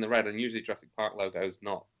green and the red, and usually Jurassic Park logo is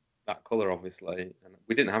not that color, obviously, and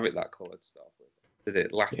we didn't have it that color to start with. Did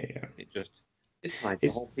it last? Yeah. It tied the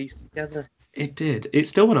whole piece together. It did. It's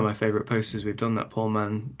still one of my favourite posters we've done, that Paul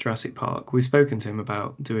Mann Jurassic Park. We've spoken to him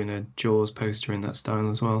about doing a Jaws poster in that style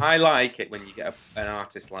as well. I like it when you get an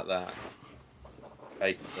artist like that.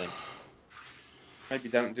 Face thing. Maybe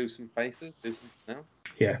don't do some faces, do something else.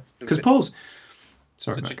 Yeah, because Paul's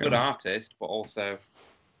such a good artist, but also you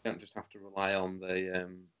don't just have to rely on the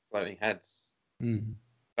floating heads.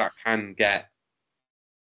 That can get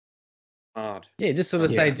hard. Yeah, just sort of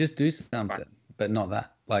say, just do something, but not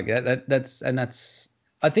that. Like that's.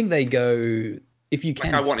 I think they go, if you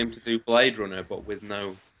can. Like I want him to do Blade Runner, but with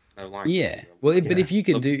no likeness. Yeah, well, but if you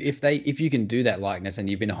can if you can do that likeness, and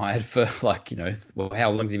you've been hired for like, well, how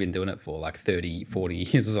long has he been doing it for? Like 30, 40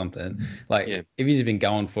 years or something. Like if he's been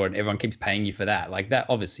going for it, and everyone keeps paying you for that, like that,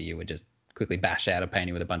 obviously you would just quickly bash out a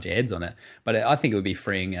painting with a bunch of heads on it. But I think it would be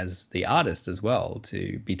freeing as the artist as well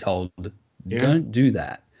to be told, don't do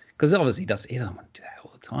that, because obviously he doesn't want to do that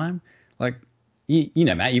all the time. Like. You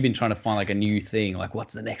know, Matt, you've been trying to find like a new thing, like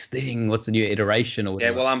what's the next thing, what's the new iteration or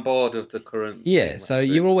whatever. Yeah, well, I'm bored of the current. Yeah, so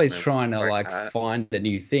you're always trying to like find a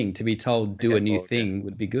new thing. To be told do a new thing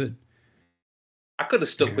would be good. I could have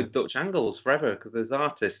stuck with Dutch angles forever, because there's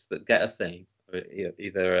artists that get a thing,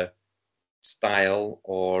 either a style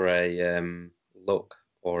or a look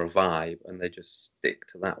or a vibe, and they just stick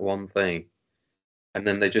to that one thing, and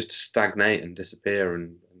then they just stagnate and disappear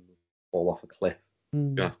and fall off a cliff.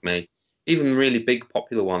 If you ask me. Even really big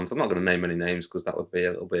popular ones, I'm not going to name any names because that would be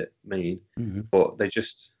a little bit mean, but they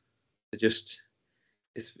just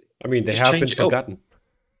I mean, they have been forgotten.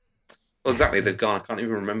 Well, exactly, they're gone. I can't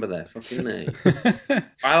even remember their fucking name.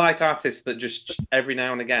 I like artists that just every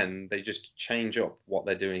now and again they just change up what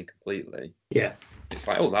they're doing completely. Yeah, it's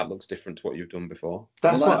like, oh, that looks different to what you've done before.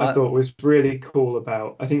 That's what I thought was really cool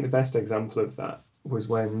about. I think the best example of that was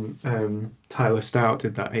when Tyler Stout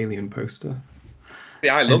did that Alien poster.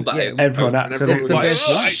 Yeah, I love that. Yeah, everyone absolutely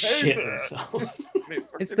shit themselves.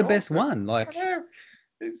 It's the best one. Like,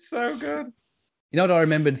 it's so good. You know what I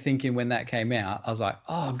remembered thinking when that came out? I was like,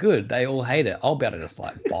 oh, good. They all hate it. I'll be able to just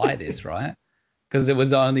like buy this, right? Because it was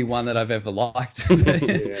the only one that I've ever liked.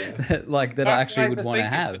 Like that I actually would want to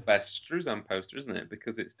have. It's the best Struzan poster, isn't it?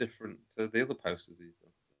 Because it's different to the other posters he's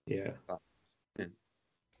done. Yeah.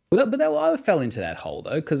 But I fell into that hole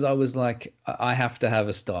though, because I was like, I have to have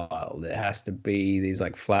a style. There has to be these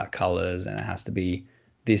like flat colors, and it has to be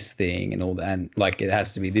this thing and all that, and like it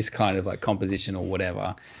has to be this kind of like composition or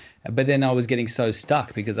whatever. But then I was getting so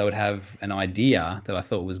stuck because I would have an idea that I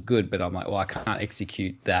thought was good, but I'm like, well, I can't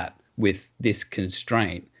execute that with this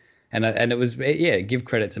constraint. And it was, give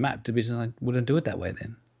credit to Matt to be like, wouldn't do it that way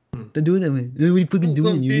then. Don't do it that way. What are you fucking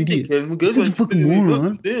doing, you idiot? Such a fucking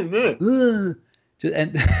moron.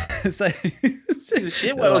 And so like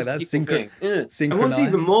that's synchronized. And what's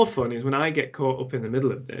even more fun is when I get caught up in the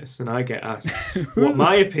middle of this and I get asked what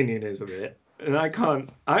my opinion is of it, and I can't.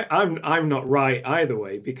 I'm not right either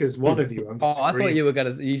way, because one of you. I thought you were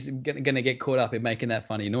gonna get caught up in making that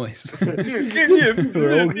funny noise.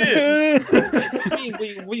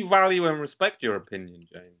 we value and respect your opinion,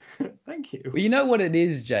 James. Thank you. Well, you know what it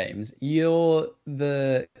is, James.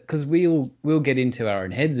 Because we'll get into our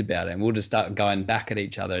own heads about it, and we'll just start going back at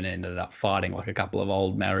each other and ended up fighting like a couple of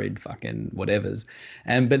old married fucking whatevers.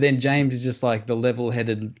 But then James is just like the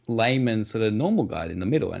level-headed layman sort of normal guy in the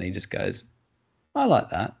middle, and he just goes, I like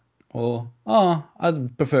that. Or, oh,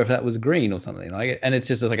 I'd prefer if that was green or something like it. And it's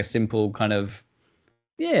just like a simple kind of,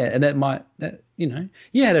 and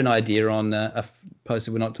you had an idea on a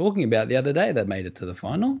poster we're not talking about the other day that made it to the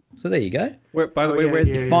final. So there you go. By the way,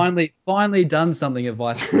 where's finally done something of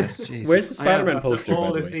Vice Quest? Where's the Spider-Man poster?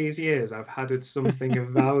 All of these years, I've had something of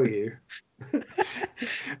value.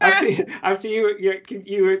 after you,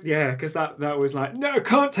 because that was like, no, I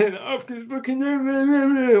can't take that off because fucking.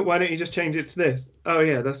 Why don't you just change it to this? Oh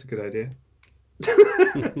yeah, that's a good idea.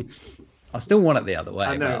 I still want it the other way.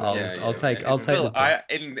 I know. I'll take. I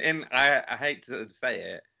hate to say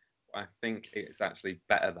it, but I think it's actually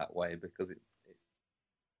better that way because it's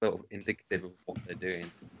sort of indicative of what they're doing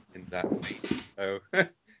in that scene. So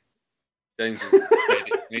James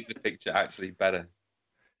made the picture actually better.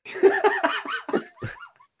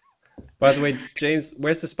 By the way, James,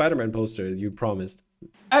 where's the Spider-Man poster you promised?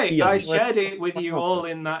 Hey, I shared it with you all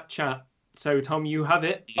in that chat. So Tom, you have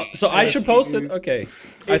it. So I should post it. Okay.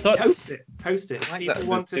 I thought post it. People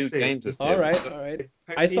want to see. All right.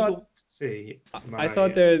 I thought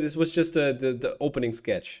this was just the opening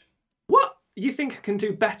sketch. What? You think I can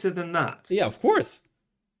do better than that? Yeah, of course.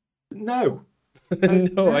 No.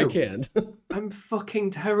 No, I can't. I'm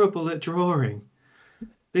fucking terrible at drawing.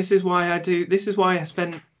 This is why I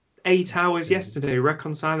spent 8 hours yesterday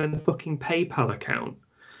reconciling the fucking PayPal account.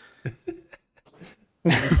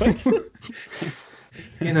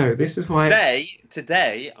 You know, this is why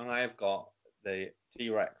Today I've got the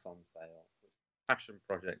T-Rex on sale. Passion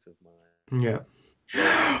project of mine. Yeah.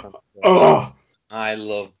 Oh, I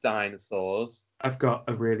love dinosaurs. I've got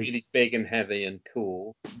a really Really big and heavy and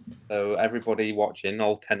cool. So everybody watching,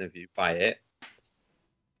 all 10 of you, buy it.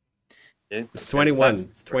 Yeah. It's 21.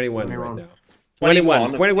 It's 21 right now.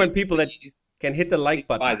 21 people that can hit the like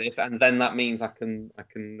button. Buy this, and then that means I can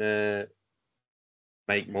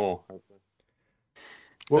make more. Hopefully.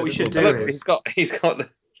 What we should do Look, is he's got the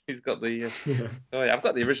yeah. Oh yeah, I've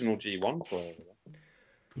got the original G1 toy over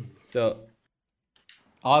there. So,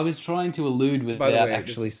 I was trying to allude by the without way,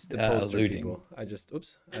 actually this is the poster, alluding. people. I just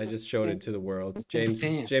showed it to the world.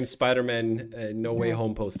 James Spider-Man No Way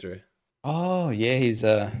Home poster. Oh yeah, he's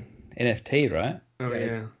NFT, right? Oh,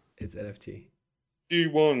 Yeah, it's NFT.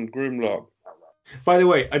 G1 Grimlock. By the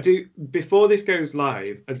way, I do before this goes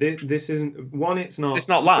live. This isn't one. It's not. It's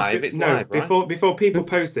not live. It's no. live, right? Before people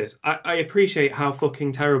post this, I appreciate how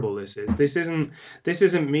fucking terrible this is. This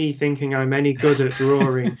isn't me thinking I'm any good at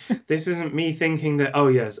drawing. This isn't me thinking that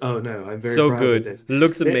I'm very So proud good. of this.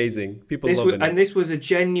 Looks amazing. People love it. And this was a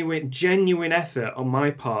genuine effort on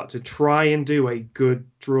my part to try and do a good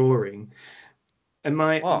drawing. And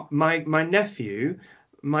my nephew.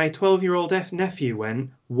 My 12-year-old nephew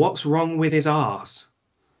went, "What's wrong with his arse?"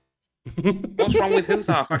 What's wrong with whose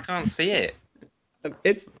ass? I can't see it.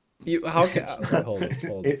 It's you. How can hold it?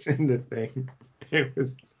 It's in the thing. It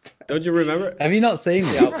was. Don't you remember? Have you not seen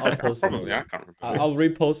this? Yeah, I'll post it. Probably, I can't remember. I'll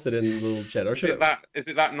repost it in the little chat. Or Is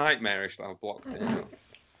it that nightmarish that I've blocked it?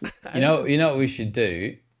 You know what we should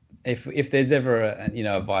do? If there's ever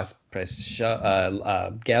a Vice Press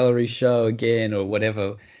show, gallery show again or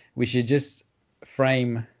whatever, we should just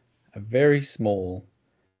frame a very small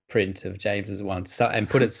print of James's one and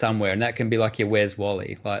put it somewhere, and that can be like your Where's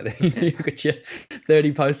Wally, like you got your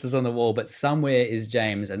 30 posters on the wall, but somewhere is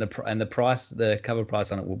James, and the cover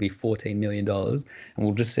price on it will be $14 million, and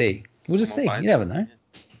we'll just see. You never know.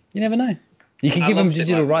 You can give them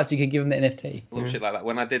digital rights. You can give them the NFT. I love shit like that.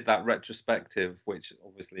 When I did that retrospective, which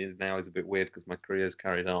obviously now is a bit weird because my career's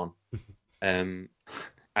carried on, I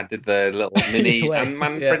did the little mini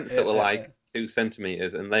Ant-Man prints that were like 2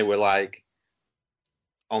 centimeters, and they were like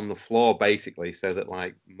on the floor basically, so that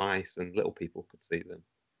like mice and little people could see them,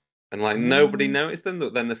 and like nobody noticed them.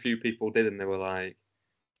 But then the few people did, and they were like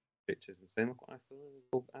pictures and saying, "Look what I saw,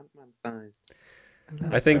 little Ant-Man size."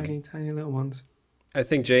 I think tiny little ones. I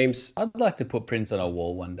think James. I'd like to put prints on a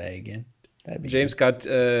wall one day again. James got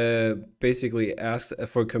basically asked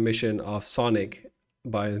for a commission of Sonic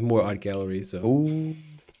by More Art Gallery. So. Ooh.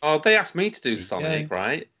 Oh, they asked me to do Sonic,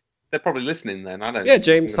 right? They're probably listening then. I don't. Yeah,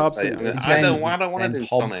 James Hobson. I don't want to do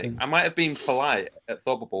Sonic. I might have been polite at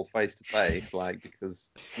Thobble face to face, like because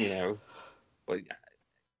but I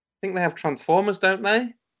think they have Transformers, don't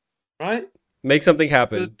they? Right? Make something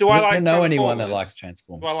happen. Do I don't know anyone that likes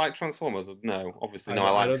Transformers? Do I like Transformers? No, obviously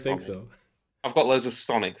no. I don't Sonic. think so. I've got loads of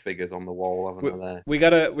Sonic figures on the wall, haven't I? There. We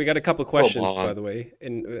got a couple of questions, by the way,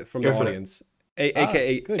 from the audience,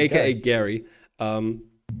 aka Gary.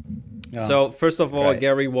 So first of all,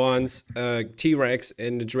 Gary wants T-Rex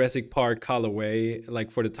in the Jurassic Park colorway,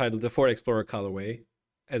 like for the title, the Ford Explorer colorway,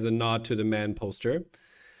 as a nod to the Man poster,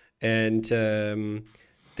 and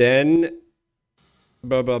then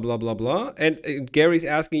blah blah blah blah blah. And Gary's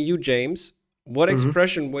asking you, James, what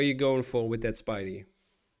expression were you going for with that Spidey?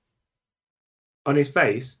 On his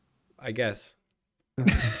face, I guess.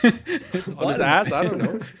 On his ass, I don't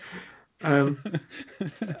know.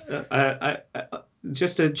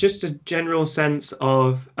 Just a general sense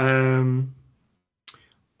of I'm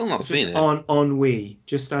not seeing it. Ennui.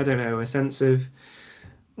 Just I don't know, a sense of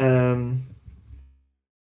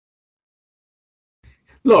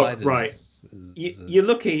look, right. You're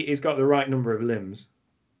lucky he's got the right number of limbs.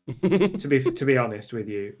 to be honest with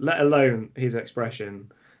you, let alone his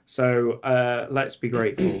expression. So let's be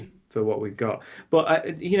grateful for what we've got.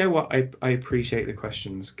 But you know what? I appreciate the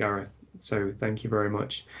questions, Gareth. So thank you very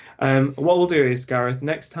much. What we'll do is, Gareth,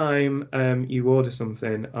 next time you order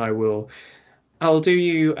something, I'll do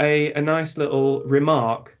you a nice little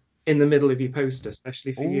remark in the middle of your poster,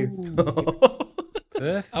 especially for you.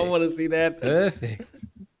 Perfect. I want to see that. Perfect.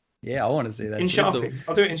 Yeah, I want to see that. In Sharpie.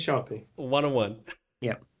 I'll do it in Sharpie. 1-on-1.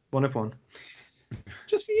 Yeah, 1 of 1.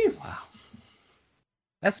 Just for you. Wow.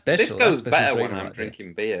 That's special. This goes better when I'm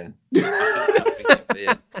drinking beer.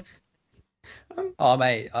 Oh,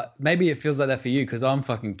 mate, maybe it feels like that for you because I'm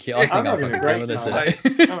fucking. I think I'm I'm having fucking a great killing it time.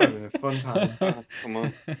 today. I'm having a fun time. Oh, come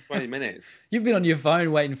on, 20 minutes. You've been on your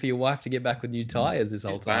phone waiting for your wife to get back with new tires this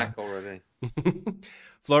whole He's time. back already.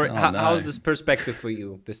 Flori, Oh, how's no. this perspective for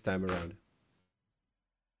you this time around?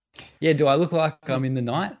 Yeah, do I look like I'm in the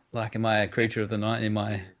night? Like, am I a creature of the night in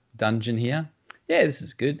my dungeon here? Yeah, this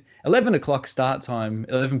is good. 11 o'clock start time,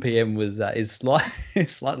 11 p.m. was is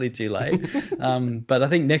slightly too late. But I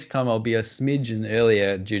think next time I'll be a smidgen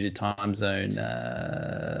earlier due to time zone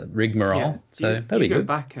rigmarole. So that'll be you go good.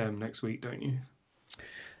 back next week, don't you?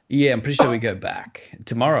 Yeah, I'm pretty sure we go back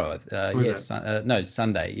tomorrow. is Yes, it? no,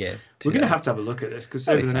 Sunday. Yes, We're going to have to have a look at this because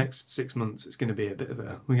That'll over be the fun. next 6 months, it's going to be a bit of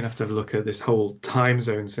a. We're going to have a look at this whole time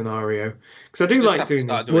zone scenario because I do Just like have to doing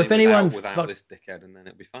start these. Well, if anyone without fuck- this dickhead, and then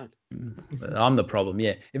it'll be fine. I'm the problem.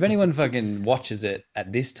 Yeah, if anyone fucking watches it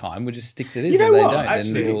at this time, we'll just stick to this. You know if they what, don't,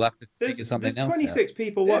 actually, then we'll have to There's, figure something there's else 26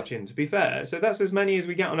 people Yeah. watching, to be fair. So that's as many as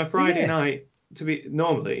we get on a Friday Yeah. night to be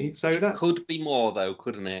normally. So that's Could be more though,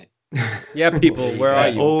 couldn't it? Yeah, people, where are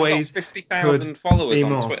you? Always We've got 50,000 could followers be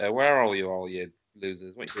on more. Twitter. Where are you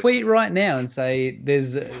losers? What you doing? Tweet right now and say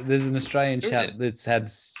there's an Australian Do chap it. that's had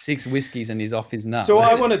 6 whiskeys and he's off his nut. So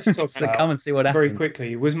I wanted to talk So about come and see what happens. very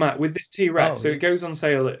quickly was Matt with this T-Rex. Oh, so yeah. it goes on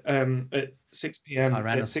sale at 6 p.m.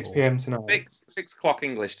 at 6 Tyrannosaur. p.m. tonight. 6 o'clock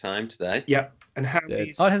English time today. Yep. And how many?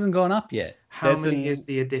 That's- Oh, it hasn't gone up yet. How that's many an- is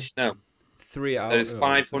the edition? No, 3 hours. there's oh,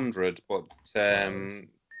 500, but Hours.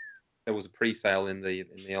 there was a pre-sale in the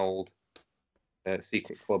old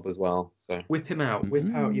secret club as well. So Whip him out. Whip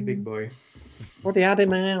out your big boy. already had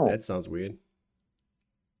him out. That sounds weird.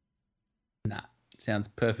 Nah, sounds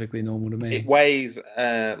perfectly normal to me. It weighs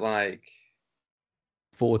like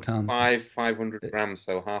 4 tons. 500 grams,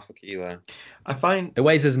 so half a kilo. I find It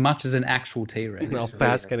weighs as much as an actual T-Rex. How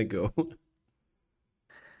fast can it go?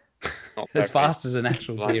 Not As very fast as an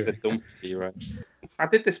actual like the T-Rex. dump T-Rex. I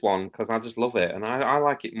did this one because I just love it, and I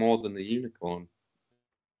like it more than the unicorn.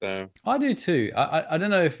 So I do too. I don't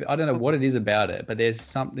know what it is about it, but there's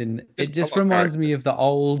something. It Just just a lot of reminds me of the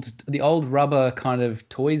old rubber kind of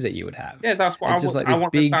toys that you would have. yeah, that's what It's just like I this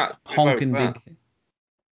wanted big that to evoke honking that. big.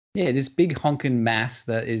 Yeah, this big honking mass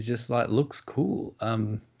that is just like looks cool.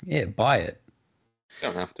 Yeah, buy it.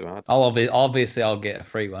 Don't have to add. Obviously I'll get a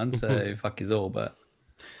free one, so fuck is all. But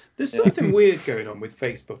there's something weird going on with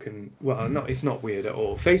Facebook and it's not weird at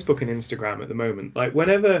all. Facebook and Instagram at the moment. Like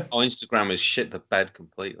whenever Oh, Instagram has shit the bed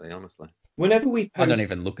completely, honestly. we post, I don't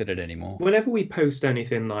even look at it anymore. whenever we post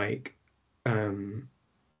anything like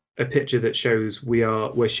a picture that shows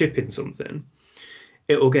we're shipping something,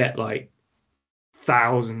 it'll get like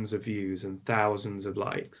thousands of views and thousands of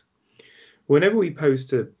likes. Whenever we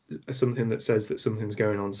post something that says that something's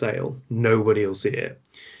going on sale, nobody will see it.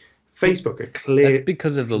 Facebook are clear. That's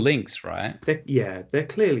because of the links, right? They're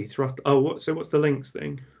clearly throttled. Oh, so what's the links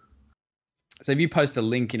thing? So if you post a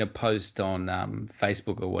link in a post on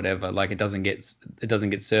Facebook or whatever, like it doesn't get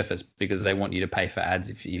surfaced because they want you to pay for ads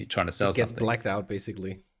if you're trying to sell It gets something. blacked out,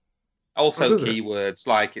 basically. Also, does it? keywords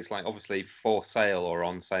like it's like obviously for sale or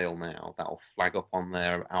on sale now. That'll flag up on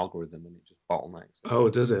their algorithm and it just bottlenecks. Oh,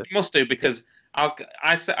 does it? It must do because I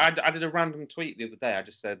did a random tweet the other day. I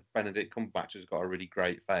just said Benedict Cumberbatch has got a really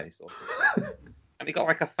great face, or something. And it got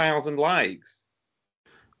like 1,000 likes.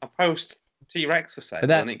 I post T-Rex for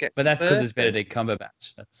sale, and it gets. But that's because it's 30. Benedict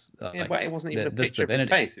Cumberbatch. That's Yeah, but it wasn't even a that's picture the of his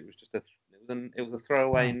Benedict. face. It was just it was a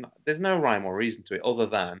throwaway. There's no rhyme or reason to it other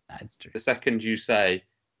than That's true. the second you say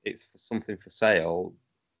it's for something for sale,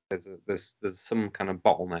 there's some kind of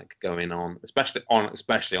bottleneck going on, especially on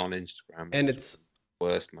Instagram. And It's it's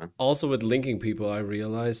worst, man. also with linking people, I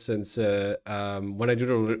realize since when I do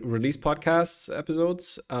the release podcasts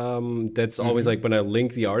episodes, that's always like when I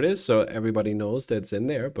link the artist, so everybody knows that's in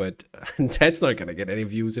there. But that's not gonna get any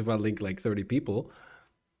views if I link like 30 people.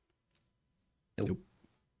 Nope.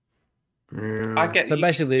 I get So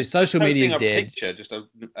basically, social media is posting a dead. picture just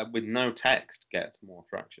with no text gets more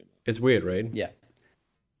traction. It's weird, right? Yeah.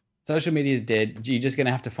 Social media is dead. You're just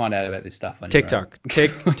gonna have to find out about this stuff on your own.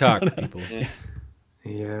 TikTok, people. Yeah.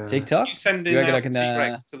 Yeah. TikTok. You sending You reckon out I can,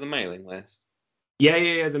 T-Rex to the mailing list?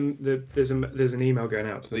 Yeah. There's an email going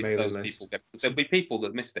out to the At least mailing those list. people get. There'll be people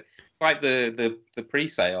that missed it. It's like the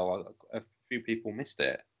pre-sale. A few people missed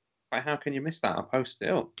it. Like, how can you miss that? I posted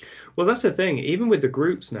it up. Well, that's the thing. Even with the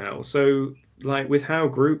groups now, so like with how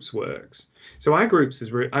groups works. So our group's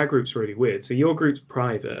really weird. So your group's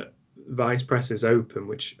private, Vice Press is open,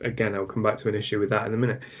 which again I'll come back to an issue with that in a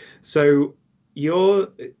minute. So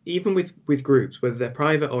even with groups, whether they're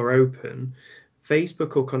private or open,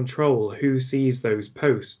 Facebook will control who sees those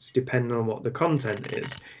posts depending on what the content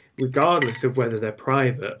is, regardless of whether they're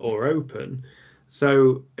private or open.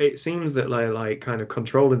 So it seems that they're like kind of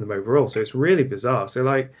controlling them overall. So it's really bizarre. So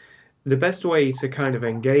like the best way to kind of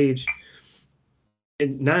engage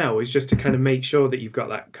now is just to kind of make sure that you've got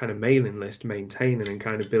that kind of mailing list maintaining and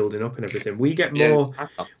kind of building up and everything. We get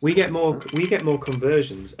more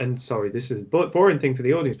conversions. And sorry, this is a boring thing for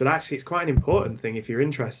the audience, but actually it's quite an important thing if you're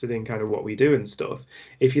interested in kind of what we do and stuff.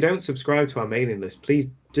 If you don't subscribe to our mailing list, please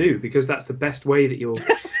do, because that's the best way that you'll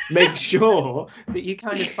make sure that you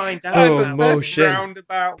kind of find out. Promotion.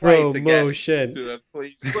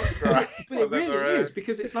 Please subscribe. But it really is,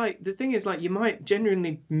 because it's like, the thing is, like, you might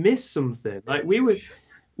genuinely miss something. Like we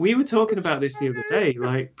were talking about this the other day,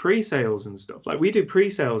 like pre-sales and stuff. Like we do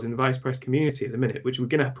pre-sales in the Vice Press community at the minute, which we're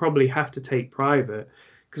gonna probably have to take private.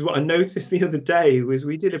 Because what I noticed the other day was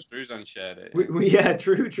we did Drew's shared it.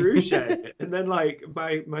 Drew shared it, and then like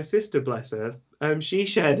my sister, bless her, she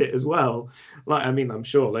shared it as well. Like, I mean, I'm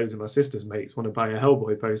sure loads of my sister's mates want to buy a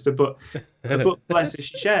Hellboy poster, but bless her,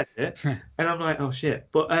 she shared it, and I'm like, oh shit.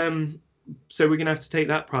 But so we're gonna have to take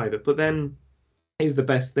that private. But then is the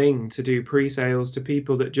best thing to do pre-sales to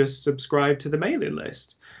people that just subscribe to the mailing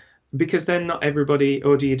list, because then not everybody.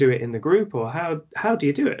 Or do you do it in the group, or how do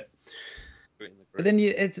you do it? But then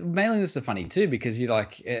it's mailing lists are funny too, because you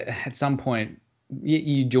like at some point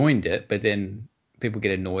you joined it, but then people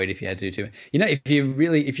get annoyed if you had to do too. You know, if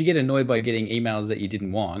you get annoyed by getting emails that you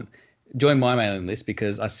didn't want, join my mailing list,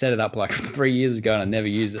 because I set it up like 3 years ago and I never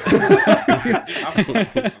use it.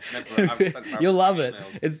 You'll love it.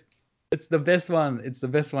 It's the best one. It's the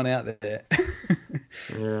best one out there.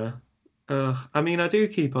 Yeah. I mean, I do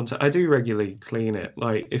keep on. I do regularly clean it.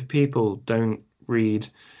 Like, if people don't read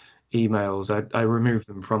emails, I remove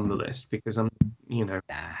them from the list, because I'm,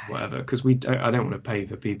 whatever. Because I don't want to pay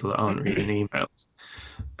for people that aren't reading emails.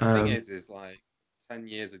 The thing is like 10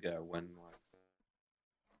 years ago when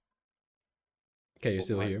okay, you're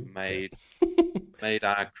still like, here. Made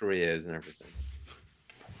our careers and everything,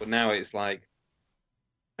 but now it's like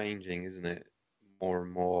changing, isn't it? More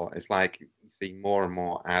and more, it's like you see more and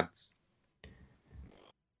more ads.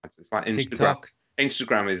 It's like TikTok.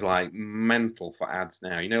 Instagram is like mental for ads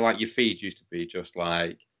now. You know, like your feed used to be just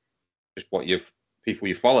what people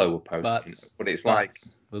you follow were posting, but it's like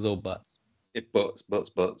it was all butts.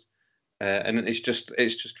 Butts. And it's just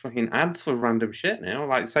fucking ads for random shit now,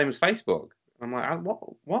 like same as Facebook. I'm like,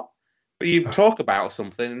 what? But you talk about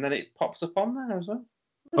something and then it pops up on there as well.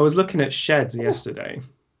 I was looking at sheds yesterday.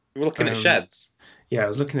 You were looking at sheds? Yeah, I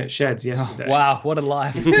was looking at sheds yesterday. Oh, wow, what a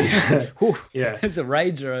life. Yeah. It's a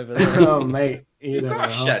rager over there. Oh, mate. You've got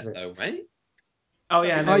a shed though, mate. Oh,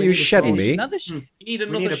 yeah. Are you shedding me? Another shed? You need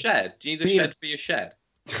another shed. Do you need a shed for your shed?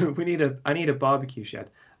 I need a barbecue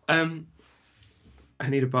shed. I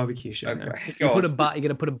need a barbecue shed. Okay. You're going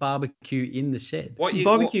to put a barbecue in the shed.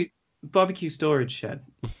 Barbecue storage shed.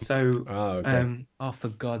 So, okay. Oh, for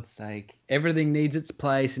God's sake! Everything needs its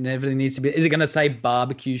place, and everything needs to be. Is it going to say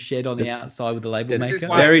barbecue shed on the outside with the label maker?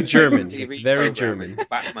 Very German. It's very German.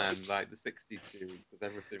 Batman, like the '60s series, because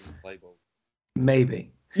everything was labeled.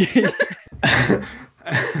 Maybe.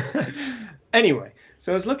 Anyway,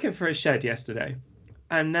 so I was looking for a shed yesterday,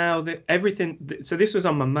 and now so this was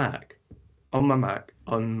on my Mac, on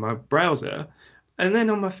my browser. And then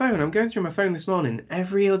on my phone, I'm going through my phone this morning,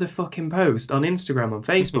 every other fucking post on Instagram, on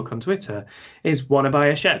Facebook, on Twitter is want to buy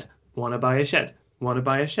a shed, want to buy a shed, want to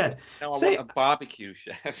buy a shed. No, I want a barbecue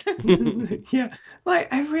shed. Yeah, like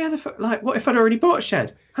every other, like what if I'd already bought a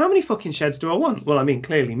shed? How many fucking sheds do I want? Well, I mean,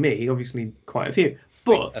 clearly me, obviously quite a few.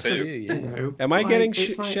 But am I getting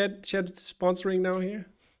shed sponsoring now here?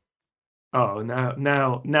 Oh,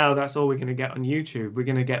 now that's all we're going to get on YouTube. We're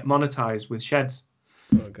going to get monetized with sheds.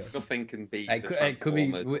 Okay. Nothing can beat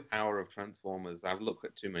the power of Transformers. I've looked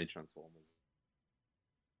at too many Transformers.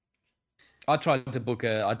 I tried to book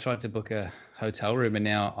a hotel room, and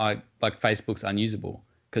now Facebook's unusable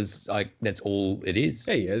because that's all it is.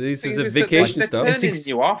 Hey, this is a vacation stuff. They're turning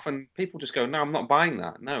you off, and people just go, "No, I'm not buying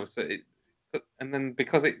that." No, and then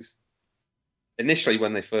because it's initially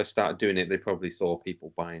when they first started doing it, they probably saw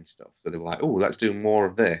people buying stuff, so they were like, "Oh, let's do more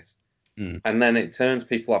of this." And then it turns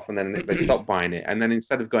people off, and then they stop buying it. And then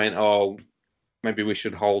instead of going, oh, maybe we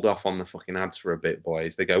should hold off on the fucking ads for a bit,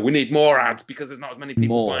 boys, they go, we need more ads because there's not as many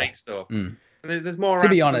people buying stuff. And there's more. To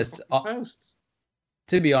be honest, we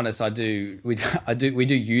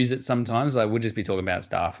do use it sometimes. Like, we'll just be talking about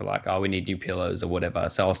stuff like, oh, we need new pillows or whatever.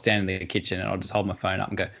 So I'll stand in the kitchen and I'll just hold my phone up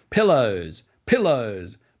and go, pillows.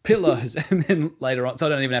 And then later on, so I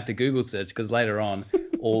don't even have to Google search, because later on,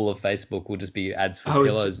 all of Facebook will just be ads for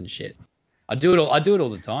pillows and shit. I do it all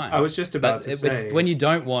the time. I was just about but to say when you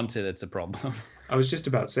don't want it, it's a problem. I was just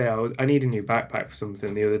about to say I need a new backpack for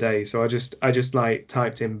something the other day, so I just like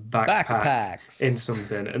typed in backpack Backpacks. in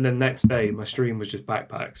something, and then next day my stream was just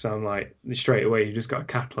backpack. So I'm like, straight away you just got a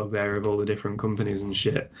catalog there of all the different companies and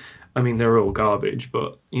shit. I mean, they're all garbage,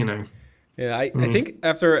 but you know. Yeah, I think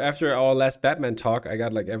after our last Batman talk, I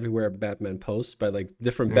got like everywhere Batman posts by like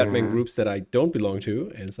different Batman groups that I don't belong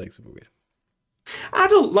to, and it's like super weird.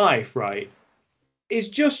 Adult life, right, is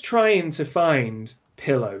just trying to find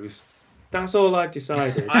pillows. That's all I've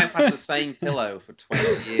decided. I've had the same pillow for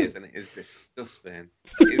 20 years and it is disgusting.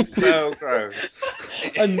 It's so gross.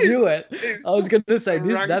 I knew it. I was going to say,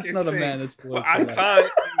 the that's not a rankest man. It's But I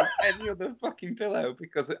can't use any other fucking pillow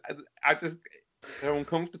because I just, they're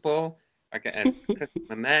uncomfortable. I get a crick in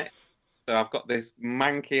my neck. So I've got this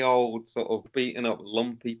manky old sort of beaten up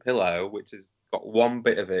lumpy pillow, which has got one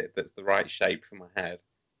bit of it that's the right shape for my head.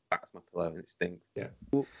 That's my pillow and it stinks. Yeah.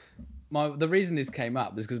 The reason this came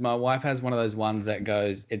up is because my wife has one of those ones that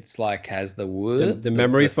goes, it's like has the wood, the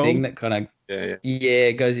memory foam thing that kind of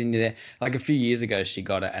yeah goes into there. Like a few years ago, she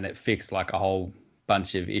got it and it fixed like a whole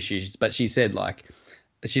bunch of issues. But she said like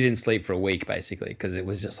she didn't sleep for a week basically because it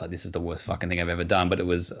was just like this is the worst fucking thing I've ever done. But it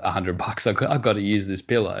was $100. I got to use this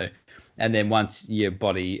pillow, and then once your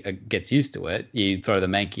body gets used to it, you throw the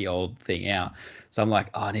manky old thing out. So I'm like,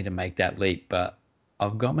 oh, I need to make that leap, but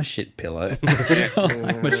I've got my shit pillow. I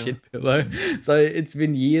like my shit pillow. So it's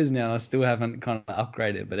been years now and I still haven't kind of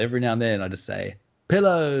upgraded. But every now and then I just say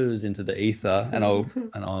pillows into the ether and I'll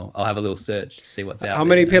have a little search to see what's out there. How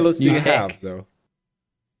many pillows do you tech. have though?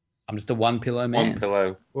 I'm just a one pillow man. One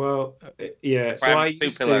pillow. Well, yeah. If So I had two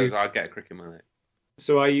pillows, I'd get a crick in my neck.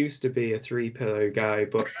 So I used to be a 3-pillow guy,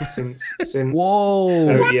 but since Whoa,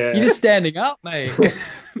 so, yeah. You're just standing up, mate.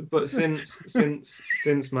 But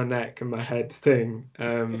since my neck and my head thing,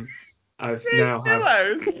 I've These now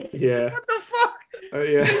pillows? yeah. What the fuck?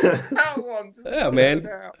 Yeah. That one. Yeah, man.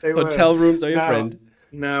 They were. Hotel rooms are your Now- friend.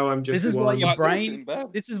 Now I'm just. This is why one. your Like this brain. in bed.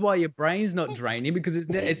 This is why your brain's not draining because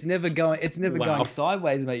it's never going. It's never Wow. going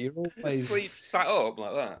sideways, mate. You're always. Sleep sat up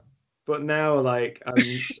like that. But now, like,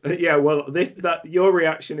 yeah. Well, your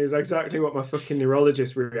reaction is exactly what my fucking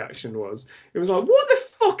neurologist reaction was. It was like, "What the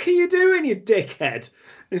fuck are you doing, you dickhead?"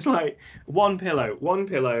 It's like one pillow.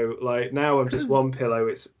 Like now I'm just one pillow.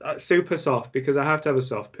 It's super soft because I have to have a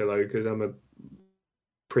soft pillow because I'm a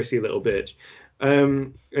prissy little bitch.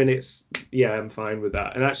 And it's I'm fine with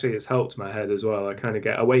that. And actually, it's helped my head as well.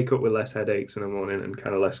 I wake up with less headaches in the morning and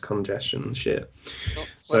kind of less congestion and shit.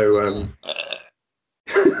 So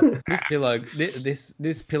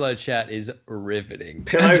this pillow chat is riveting.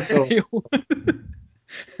 Pillow talk.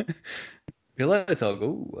 Pillow talk.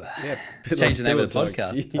 Ooh. Yeah, Change the name of the pillow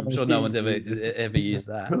podcast. talk. I'm sure no one's ever Jesus. used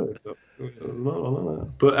that.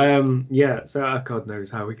 But yeah. So God knows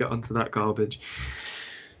how we got onto that garbage.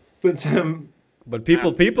 But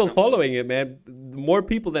people following it, man. More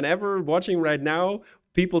people than ever watching right now.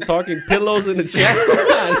 People talking pillows in the chat.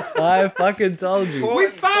 I fucking told you. We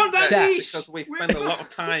found a Chat, niche. because we spend a lot of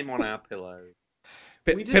time on our pillows.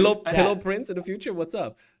 We do. Pillow Chat. prints in the future. What's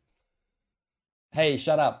up? Hey,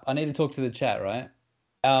 shut up! I need to talk to the chat, right?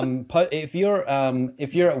 If you're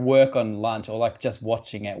at work on lunch or like just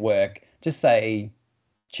watching at work, just say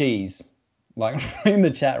cheese, like in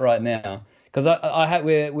the chat right now, because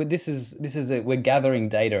we're gathering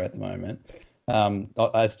data at the moment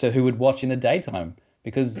as to who would watch in the daytime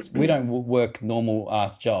because we don't work normal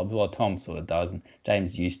ass jobs. Well, Tom sort of does, and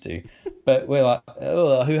James used to, but we're like,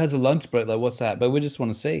 oh, who has a lunch break? Like, what's that? But we just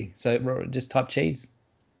want to see. So just type cheese.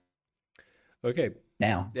 Okay.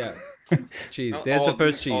 Now. Yeah. Cheese. There's the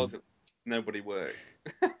first cheese. Nobody works.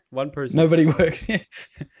 One person. Nobody works.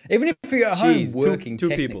 Even if you're at Cheese, home working two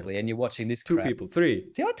technically people. and you're watching this Two crap. people. Three.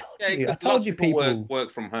 See, I told Yeah, you. I 'cause told lots you of people people.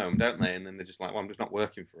 work from home, don't they? And then they're just like, well, I'm just not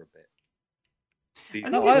working for a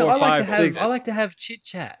bit. No, Four, I like five, to have. six. I like to have chit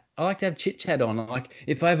chat. I like to have chit chat on. Like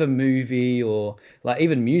if I have a movie or like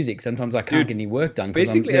even music, sometimes I can't Dude, get any work done. 'Cause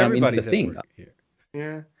Basically, I'm into everybody's the at thing. work here.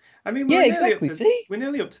 yeah. I mean, Yeah, we're nearly exactly, Up to, see? we're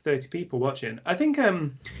nearly up to 30 people watching. I think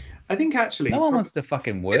actually. No one wants to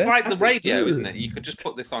fucking work. It's like the I think- radio, isn't it? You could just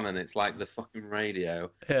put this on and it's like the fucking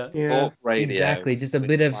radio. Yeah. Yeah. Talk radio. Exactly, just a with,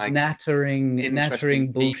 bit of like, nattering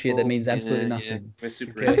interesting bullshit that people. means absolutely Yeah, nothing. We're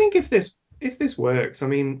super Okay. I think if this works, I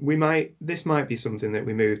mean, this might be something that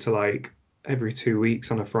we move to like every 2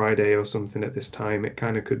 weeks on a Friday or something at this time. It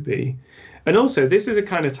kind of could be. And also, this is a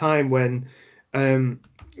kind of time when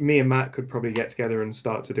me and Matt could probably get together and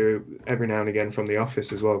start to do every now and again from the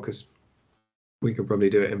office as well, because we could probably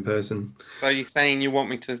do it in person. So you're saying you want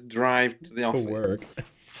me to drive to the To office? work.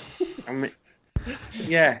 I mean,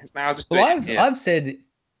 yeah. I'll just do Well, it here. I've said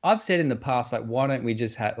I've said in the past, like, why don't we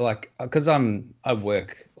just have like, because I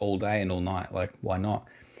work all day and all night. Like, why not?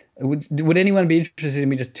 Would anyone be interested in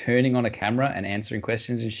me just turning on a camera and answering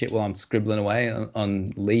questions and shit while I'm scribbling away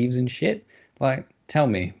on leaves and shit? Like, tell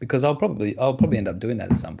me, because I'll probably end up doing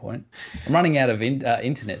that at some point. I'm running out of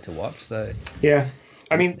internet to watch, so Yeah.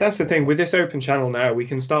 I mean, that's the thing with this open channel now. We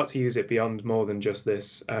can start to use it beyond more than just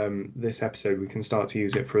this this episode. We can start to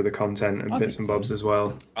use it for other content and bits and bobs as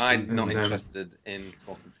well. I'm not interested in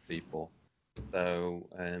talking to people, so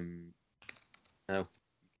no, you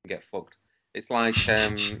can get fucked. It's like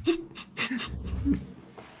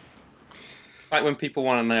like when people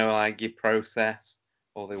want to know like your process,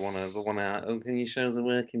 or they want to oh, can you show us a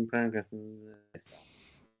work in progress?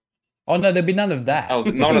 Oh no, there'd be none of that. Oh,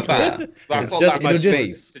 none of that. It's just my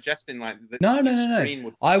face. Suggesting like No.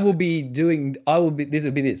 I will be. This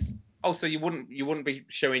will be this. Oh, so you wouldn't be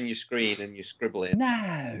showing your screen and your scribbling?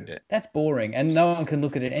 No, that's boring, and no one can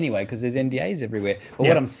look at it anyway because there's NDAs everywhere. But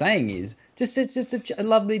what I'm saying is, it's just a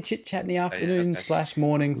lovely chit chat in the afternoon /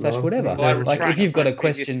 morning / whatever. Well, like if you've got a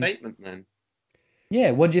question. Statement then. Yeah,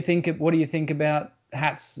 what do you think? What do you think about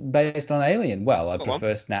hats based on Alien? Well, I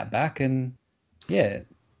prefer snapback, and yeah.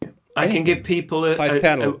 I can give people a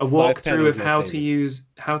walkthrough of how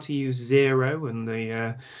to use Zero and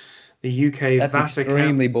the UK That's VAT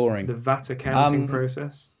extremely boring. The VAT accounting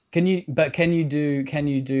process. Can you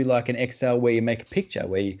do like an Excel where you make a picture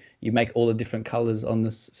where you make all the different colors on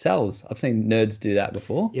the cells? I've seen nerds do that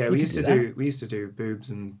before. Yeah, we used to do boobs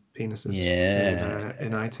and penises. Yeah.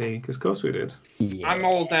 In IT, because of course we did. Yeah. I'm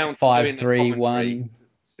all down 5, for 3, 1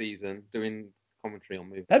 season doing commentary on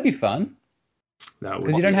movies. That'd be fun.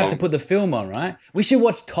 Because you don't have to put the film on, right? We should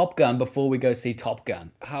watch Top Gun before we go see Top Gun.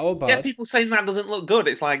 How about? Yeah, people saying that doesn't look good.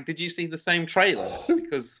 It's like, did you see the same trailer?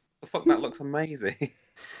 Because the fuck, that looks amazing.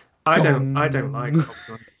 I don't like Top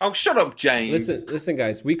Gun. Oh, shut up, James. Listen,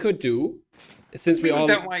 guys. We could do, since we all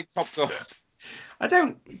don't like Top Gun. I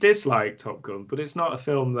don't dislike Top Gun, but it's not a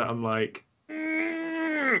film that I'm like.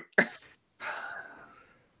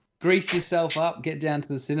 Grease yourself up. Get down to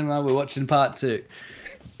the cinema. We're watching part 2.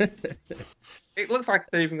 It looks like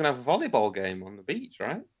they're even going to have a volleyball game on the beach,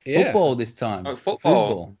 right? Yeah. Football this time. Oh,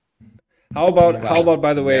 football. Foosball. How about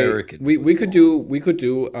by the way, American. we could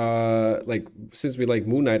do like, since we like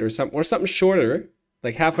Moon Knight or something shorter,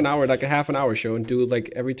 like half an hour show, and do like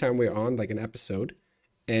every time we're on like an episode,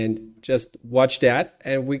 and just watch that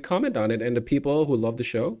and we comment on it, and the people who love the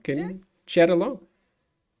show can chat along.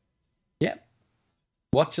 Yeah.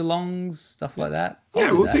 Watch-alongs, stuff like that.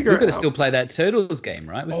 Yeah, we'll figure it out. We've got to still play that Turtles game,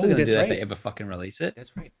 right? We're still going to do that if they ever fucking release it.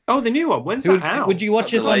 That's right. Oh, the new one. When's that out? Would you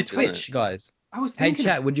watch us on delayed, Twitch, guys? I was Hey, thinking.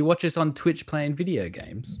 chat, would you watch us on Twitch playing video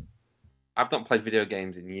games? I've not played video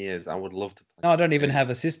games in years. I would love to play. No, I don't even have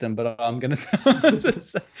a system, but I'm going to say. I was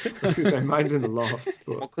gonna say, mine's in the loft.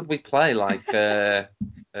 But... What could we play? Like,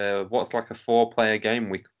 what's like a 4-player game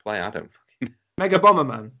we could play? I don't. Mega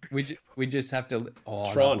Bomberman. We just have to.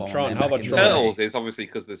 Oh, Tron. no, How about back in the Tron? day. Turtles is obviously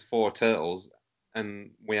because there's 4 turtles, and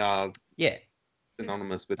we are Yeah.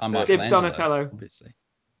 synonymous with I'm turtles. Dibs Michelangelo, Donatello. Obviously.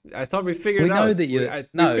 I thought we figured We it out. know that you. We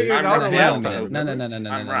No, figured it I'm out Raphael. last Raphael. time.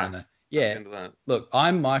 No. I'm Raph. No. Yeah. Into that. Look,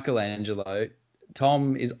 I'm Michelangelo.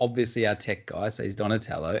 Tom is obviously our tech guy, so he's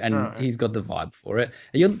Donatello, and Right. he's got the vibe for it.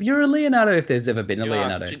 You're a Leonardo if there's ever been a You are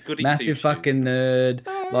Leonardo. such a goody Massive two-shoes. fucking nerd,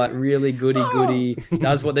 like really goody,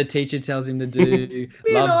 does what the teacher tells him to do,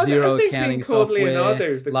 Leonardo, loves zero I think accounting being called software,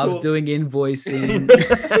 Leonardo is the loves cool- doing invoicing.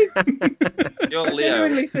 You're I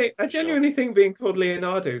Leo. genuinely think being called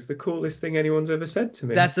Leonardo is the coolest thing anyone's ever said to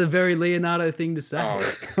me. That's a very Leonardo thing to say. Oh,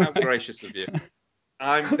 how gracious of you.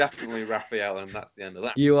 I'm definitely Raphael, and that's the end of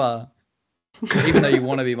that. You are. Even though you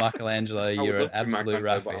want to be Michelangelo, I would you're an love to be absolute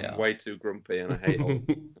Michelangelo, but I'm Raphael. way too grumpy, and I hate all.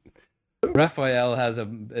 Raphael has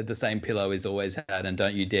the same pillow he's always had, and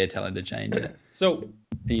don't you dare tell him to change it. So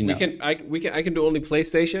You know. I can do only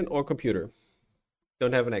PlayStation or computer.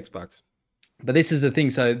 Don't have an Xbox. But this is the thing.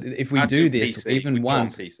 So if we I'd do this, PC. even We'd go on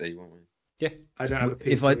once, PC, won't we? Yeah, I don't have a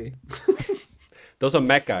PC. If I- those are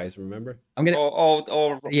Mac guys. Remember? I'm gonna.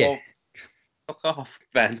 Or Yeah. fuck off,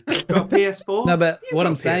 Ben. Got a PS4? No, but You've what got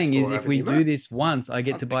I'm saying is, PS4, if we haven't do you, this once, I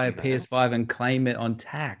get I'm to buy a thinking that. PS5 and claim it on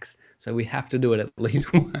tax. So we have to do it at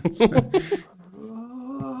least once. Matt?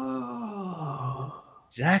 Oh.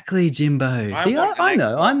 Exactly, Jimbo. See, want an I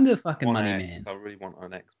know. Xbox I'm the fucking One money X. man. I really want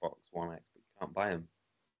an Xbox One X, but you can't buy them.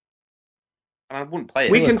 And I wouldn't play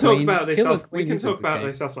it. We Killer can talk Queen- about this Killer off. We Queen can is a talk good about game.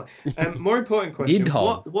 this offline. More important question: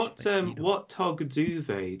 Nidhogg. what Nidhogg. Tog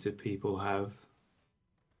duvet do people have?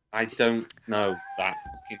 I don't know that.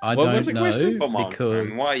 I What was don't the know question? Come on, because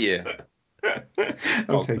man, why are you? I'm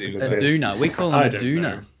Oh, taking dude. the a piss. doona. We call I him a don't know.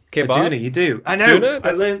 doona. Kebab? You do. I know. Doona?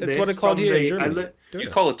 I learned That's this what it's called from here in the- Germany. You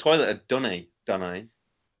Doona. call a toilet a dunny,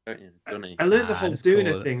 don't you? Dunny. I learned the whole just call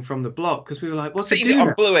Doona it- thing from the block because we were like, I've "What's a seen it on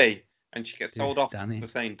Doona?" Bluey, and she gets Dude, told off dunny. for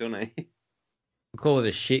saying dunny. We'll call it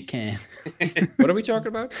a shit can. What are we talking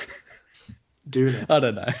about? Doona. I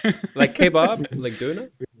don't know. Like kebab? Like doona?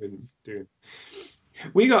 Doona.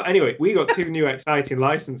 We got 2 new exciting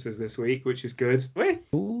licenses this week, which is good.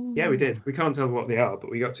 Ooh. Yeah, we did. We can't tell what they are, but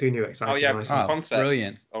we got 2 new exciting Oh yeah, licenses. concepts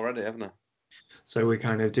brilliant. already, haven't I? So we're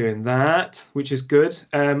kind of doing that, which is good.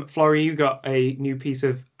 Florrie, you got a new piece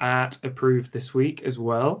of art approved this week as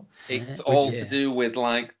well. It's Yeah. all Which to is- do with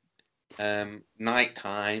like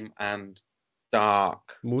nighttime and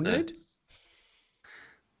dark. Moonlight?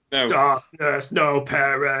 No. Darkness, no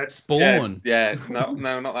parents. Spawn. Yeah, no,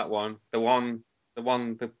 not that one.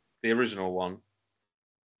 The original one.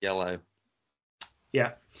 Yellow.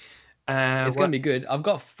 Yeah. It's going to be good. I've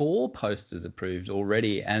got 4 posters approved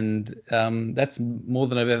already, and that's more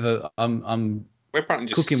than I've ever. I'm We're apparently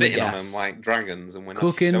just Cooking with sitting on gas. them like dragons, and we're not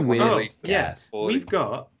Cooking don't wanna with release them gas. before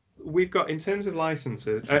We've got in terms of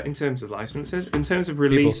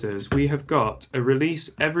releases, we have got a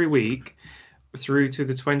release every week through to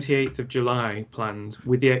the 28th of July planned,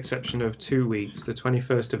 with the exception of 2 weeks, the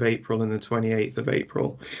 21st of April and the 28th of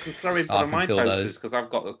April. I'm sorry for I one of can my feel posters those. because I've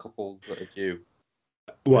got a couple that are due.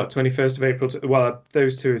 What, 21st of April? Well,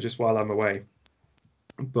 those 2 are just while I'm away.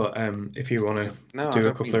 But if you want to No, I do a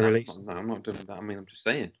don't couple mean of that. releases. No, I'm not doing that. I mean, I'm just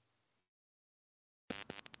saying.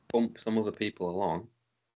 Bump some other people along.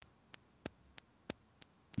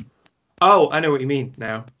 Oh, I know what you mean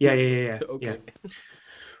now. Yeah. Okay.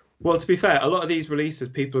 Well, to be fair, a lot of these releases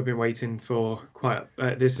people have been waiting for quite.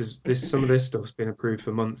 Some of this stuff's been approved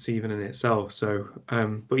for months even in itself. So,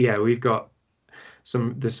 but yeah, we've got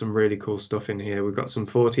there's some really cool stuff in here. We've got some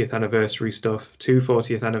 40th anniversary stuff, 2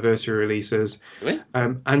 40th anniversary releases. Really?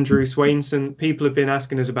 Andrew Swainson. People have been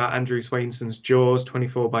asking us about Andrew Swainson's Jaws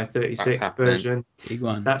 24x36 That's happening. version. big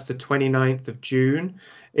one. That's the 29th of June.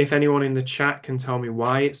 If anyone in the chat can tell me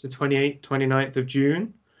why it's the 29th of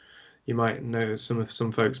June, you might know, some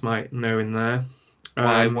folks might know in there.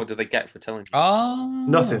 Why? What do they get for telling? Oh,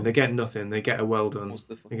 Nothing. They get nothing. They get a well done. What's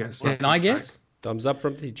the They get a fucking- slap Can I on the guess? Thumbs up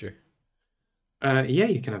from the teacher. back. Yeah,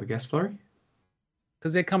 you can have a guess, Florrie.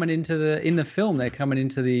 Because they're coming in the film. They're coming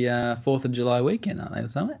into the 4th of July weekend, aren't they, or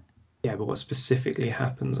something? Yeah, but what specifically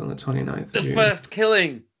happens on the 29th of The June? first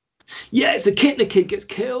killing. Yeah, it's the kid gets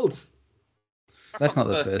killed. That's not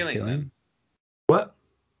the first then. killing. What?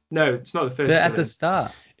 No, it's not the first. They're at killing. the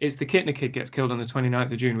start. It's the Kittner kid gets killed on the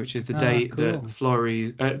 29th of June, which is the Ah, date cool. that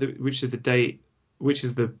Florrie's, which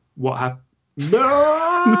is the what happened.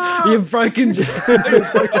 No! You've broken.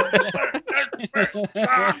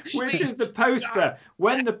 Which is the poster.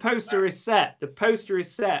 When the poster is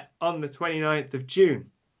set on the 29th of June.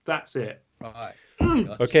 That's it. Right.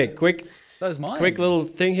 Okay, quick Those mine. little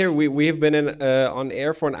thing here. We have been on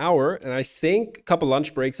air for an hour, and I think a couple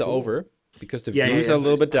lunch breaks are over because the Yeah, views yeah, are a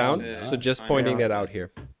little those bit down. times, yeah. So just I pointing know. that out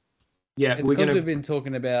here. Yeah, It's we're because gonna. we've been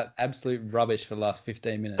talking about absolute rubbish for the last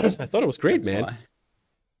 15 minutes. I thought it was great, That's man.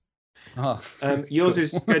 why. Oh, Yours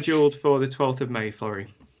is scheduled for the 12th of May,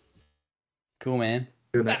 Florrie. cool, man.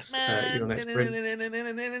 Your next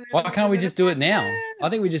print. Why can't we just do it now? I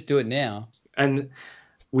think we just do it now. And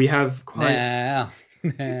we have quite. Now.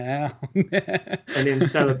 And in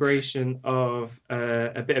celebration of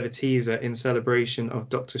a bit of a teaser, in celebration of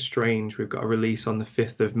Doctor Strange, we've got a release on the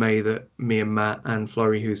 5th of May that me and Matt and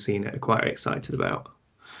Florrie, who's seen it, are quite excited about.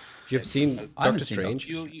 You've seen I haven't Doctor seen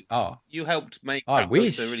Strange. Oh, You helped make I that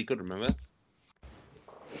wish. poster really good, remember?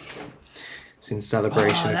 It's in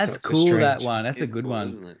celebration oh of that's Doctor cool. Strange. That one. That's a It's good cool, one.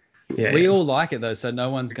 isn't it? Yeah, We yeah. all like it though, so no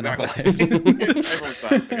one's gonna. Exactly. Everyone's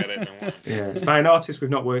trying to forget it, don't worry. Yeah, it's by an artist we've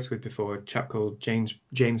not worked with before, a chap called James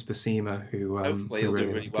Basima, who Hopefully who he'll do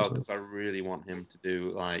like really as well because I really want him to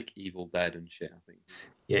do like Evil Dead and shit. I think.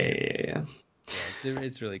 Yeah. Yeah,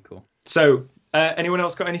 it's really cool. So, anyone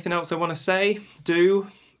else got anything else they want to say, do,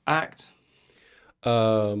 act?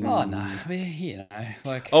 Oh no, I mean, you know,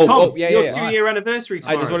 like. Oh, Tom, yeah, your yeah. 2-year anniversary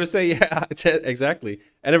I just tomorrow. want to say, yeah, exactly.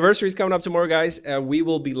 Anniversary is coming up tomorrow, guys. We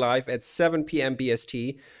will be live at 7 p.m.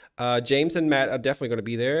 BST. James and Matt are definitely going to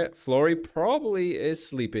be there. Florrie probably is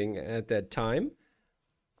sleeping at that time.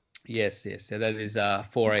 Yes. So that is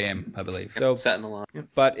 4 a.m. I believe. So, Setting alarm.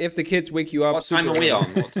 but if the kids wake you up, What time super are we early-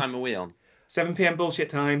 on? What time are we on? 7 p.m. bullshit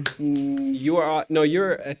time. You are no,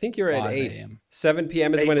 you're. I think you're at 5 8. a.m. 7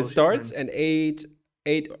 p.m. is 8 when it bullshit starts, time. and 8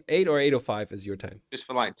 or 8:05 is your time. Just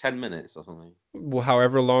for like 10 minutes or something. Well,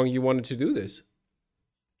 however long you wanted to do this.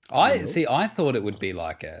 I see. I thought it would be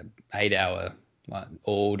like a 8-hour, like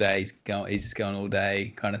all day. He's just going all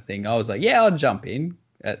day kind of thing. I was like, yeah, I'll jump in.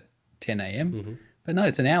 at 10 a.m. Mhm. But no,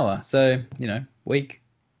 it's an hour. So, week.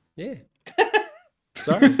 Yeah.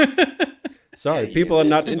 Sorry. Sorry. Yeah, People yeah. are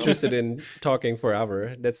not interested in talking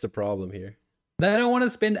forever. That's the problem here. They don't want to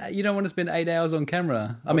spend. You don't want to spend 8 hours on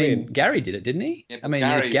camera. I I mean, mean- Gary did it, didn't he? Yeah, I but mean,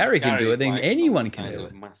 if Gary can do it, Gary's then like anyone some can kind do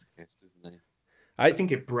of it. masochist, isn't he? I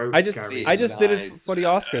think it broke. I just Gary. I just did it Guys. for the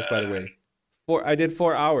Oscars, by the way. I did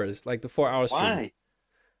 4 hours, like the 4 hour stream. Why?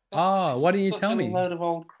 Oh, why didn't you Such tell a me? load of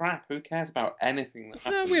old crap. Who cares about anything?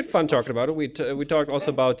 That We had fun talking about it. We talked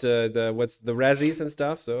also about the Razzies and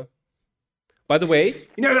stuff. So, by the way,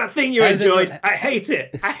 You know that thing you How's it- enjoyed? I hate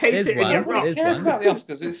it. I hate There's it. one. And you're Who wrong. There's cares one. about the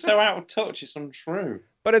Oscars? It's so out of touch. It's untrue.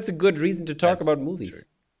 but it's a good reason to talk That's about movies.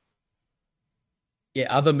 Yeah,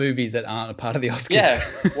 other movies that aren't a part of the Oscars. Yeah.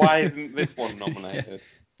 Why isn't this one nominated?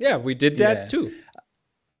 Yeah, we did that Yeah. too.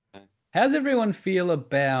 How's everyone feel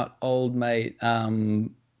about old mate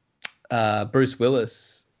Bruce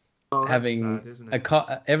Willis Oh, that's having sad, isn't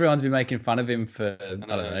it? everyone's been making fun of him for I don't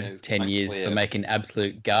know it's 10 quite years clear. for making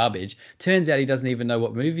absolute garbage. Turns out he doesn't even know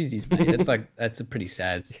what movies he's made. That's a pretty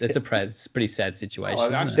sad pretty sad situation. Oh,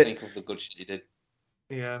 I isn't just it? think of the good shit he did.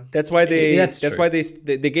 Yeah. That's why they. That's That's true. why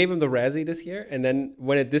they gave him the Razzie this year, and then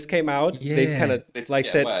when this came out, they Yeah. kind of They took like it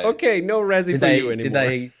said, away. "Okay, no Razzie for you anymore." Did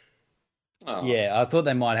they? Oh. Yeah, I thought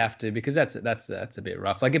they might have to because that's a bit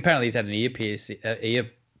rough. Like apparently he's had an earpiece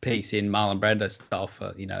in Marlon Brando style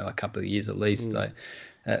for a couple of years at least. Mm. Like,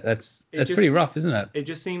 that's It pretty just- rough, isn't it? It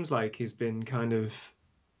just seems like he's been kind of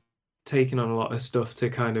taking on a lot of stuff to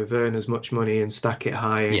kind of earn as much money and stack it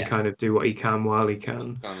high and Yeah. kind of do what he can while he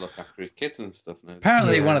can. Trying to look after his kids and stuff now.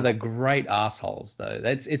 Apparently Yeah. one of the great assholes though.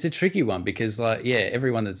 It's a tricky one because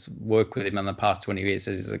everyone that's worked with him in the past 20 years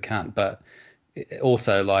says he's a cunt, but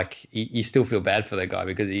also like you still feel bad for the guy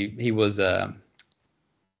because he was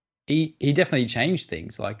he definitely changed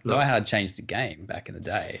things. Like Look. Die Hard changed the game back in the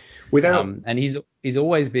day. Without And he's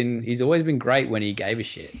always been great when he gave a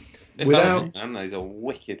shit. Without- Man, that is a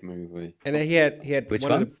wicked movie. And then he had Which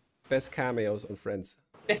one of one? the best cameos on Friends.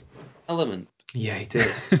 Element. Yeah, he did.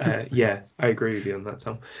 Yeah, I agree with you on that,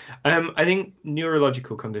 Tom. I think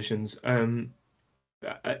neurological conditions, Your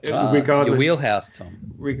regardless, wheelhouse, Tom.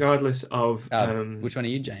 regardless of, Which one are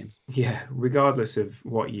you, James? yeah, regardless of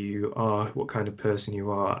what you are, what kind of person you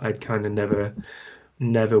are, I'd kind of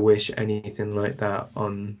never wish anything like that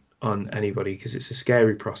on anybody because it's a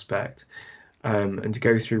scary prospect. And to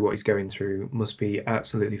go through what he's going through must be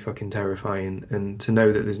absolutely fucking terrifying. And to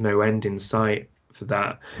know that there's no end in sight for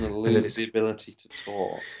that, And then lose it's- the ability to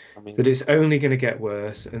talk. I mean, that it's only going to get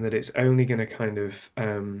worse and that it's only going to kind of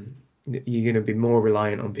you're going to be more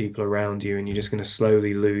reliant on people around you and you're just going to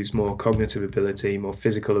slowly lose more cognitive ability, more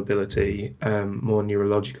physical ability, more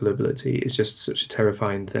neurological ability. It's just such a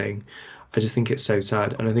terrifying thing. I just think it's so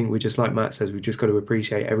sad, and I think we just, like Matt says, we've just got to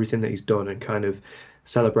appreciate everything that he's done and kind of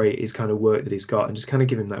celebrate his kind of work that he's got and just kind of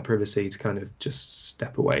give him that privacy to kind of just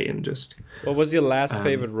step away and just What was your last Um,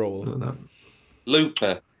 favorite role? like that.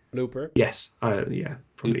 Looper. Looper. Yes, yeah,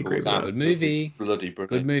 probably agree with that. Good movie. Bloody brilliant.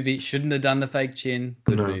 Good movie. Shouldn't have done the fake chin.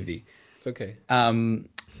 Good No. movie. Okay.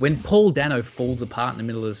 When Paul Dano falls apart in the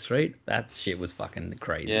middle of the street, that shit was fucking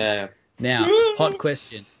crazy. Yeah. Now, hot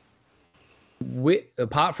question.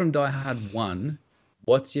 Apart from Die Hard 1,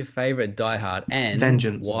 what's your favorite Die Hard and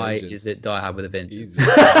Vengeance. why Vengeance. is it Die Hard with a Vengeance? Easy.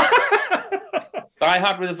 Die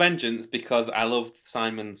Hard with a Vengeance because I love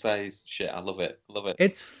Simon Says shit. I love it. Love it.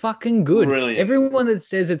 It's fucking good. Brilliant. Everyone that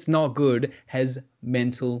says it's not good has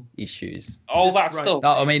mental issues. All that Right. stuff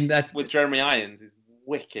I mean, that's with Jeremy Irons is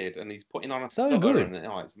wicked, and he's putting on a So stutter good. in it.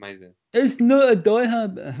 Oh, it's amazing. it's not a Die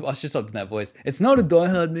Hard. I should stop in that voice. It's not a Die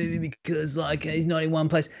Hard movie because like he's not in one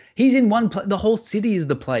place. He's in one place. The whole city is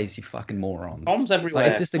the place. You fucking morons. Bombs Like, everywhere.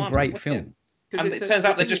 it's just a Come on, great it's film. wicked. 'Cause And it's it a- turns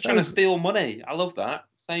out they're it's just so- trying to steal money. I love that.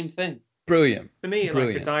 Same thing. Brilliant. For me, like a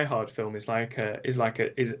Brilliant. Die Hard film is like is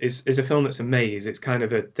a film that's a maze. It's kind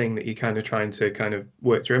of a thing that you're kind of trying to kind of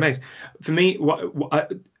work through a maze. For me,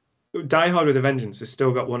 Die Hard with a Vengeance has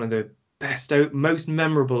still got one of the best, most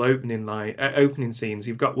memorable opening scenes.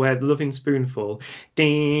 You've got where Loving Spoonful,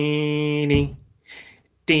 Deenie,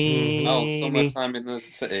 Oh, Summertime in the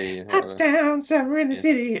City. Up down summer in the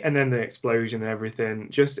city, and then the explosion and everything.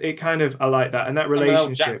 Just it kind of I like that and that Samuel L.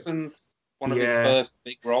 relationship. Jackson's one of his Yeah. first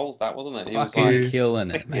big roles. That wasn't it? He was Fucking like killing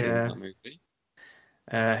it, thick man. Yeah. in that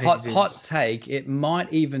movie. Hot take. It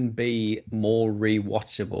might even be more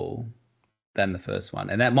rewatchable than the first one,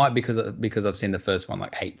 and that might because I've seen the first one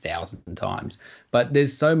like 8,000 times. But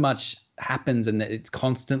there's so much happens, and it's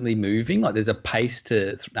constantly moving. Like there's a pace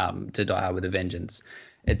to Die Hard with a Vengeance.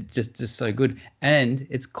 It's just so good, and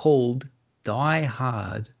it's called Die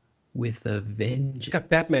Hard with a Vengeance. It's got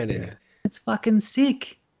Batman in it. It's fucking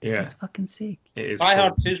sick. Yeah, That's fucking sick. it is. Die cool.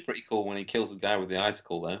 Hard 2 is pretty cool when he kills the guy with the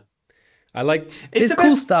icicle, though. I like. It's There's the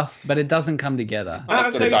cool best stuff, but it doesn't come together. He's not Out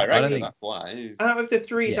as of good a those- I don't director, think- that's why. He's- out of the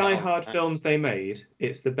 3 Yeah. Die Hard Okay. films they made.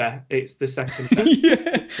 It's the best. It's the second best.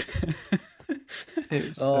 Yeah.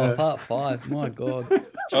 It's, Oh, part 5. My God.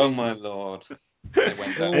 Oh my lord. They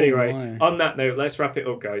went down. Anyway, my. on that note, let's wrap it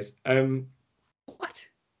up, guys. What?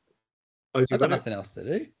 Oh, do you I've got want nothing else to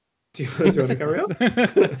do. to carry on?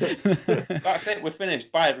 That's it, we're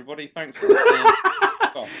finished. Bye, everybody. Thanks for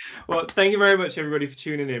listening. Well, thank you very much, everybody, for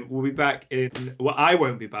tuning in. We'll be back in. Well, I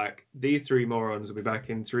won't be back. These 3 morons will be back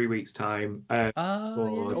in 3 weeks' time. Oh, For,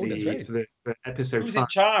 yeah. Oh, that's right. for episode Who's 5. in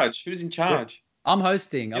charge? Who's in charge? I'm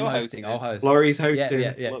hosting. You're I'm hosting. I'll host. Laurie's Yeah, hosting.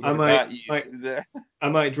 yeah, yeah. Look I at might- that, you- might- I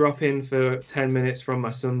might drop in for 10 minutes from my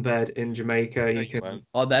sunbed in Jamaica. No, You you can won't.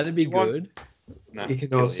 Oh, that'd be You want- good. No, you can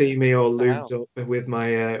kill all see me all lubed Wow. up with my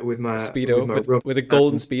Speedo with my with a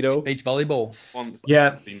golden rub- speedo. Beach volleyball. Once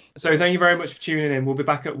Yeah. been- So thank you very much for tuning in. We'll be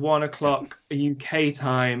back at 1 o'clock UK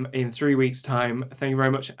time in 3 weeks' time. Thank you very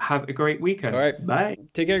much. Have a great weekend. All right. Bye.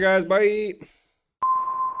 Take care, guys. Bye.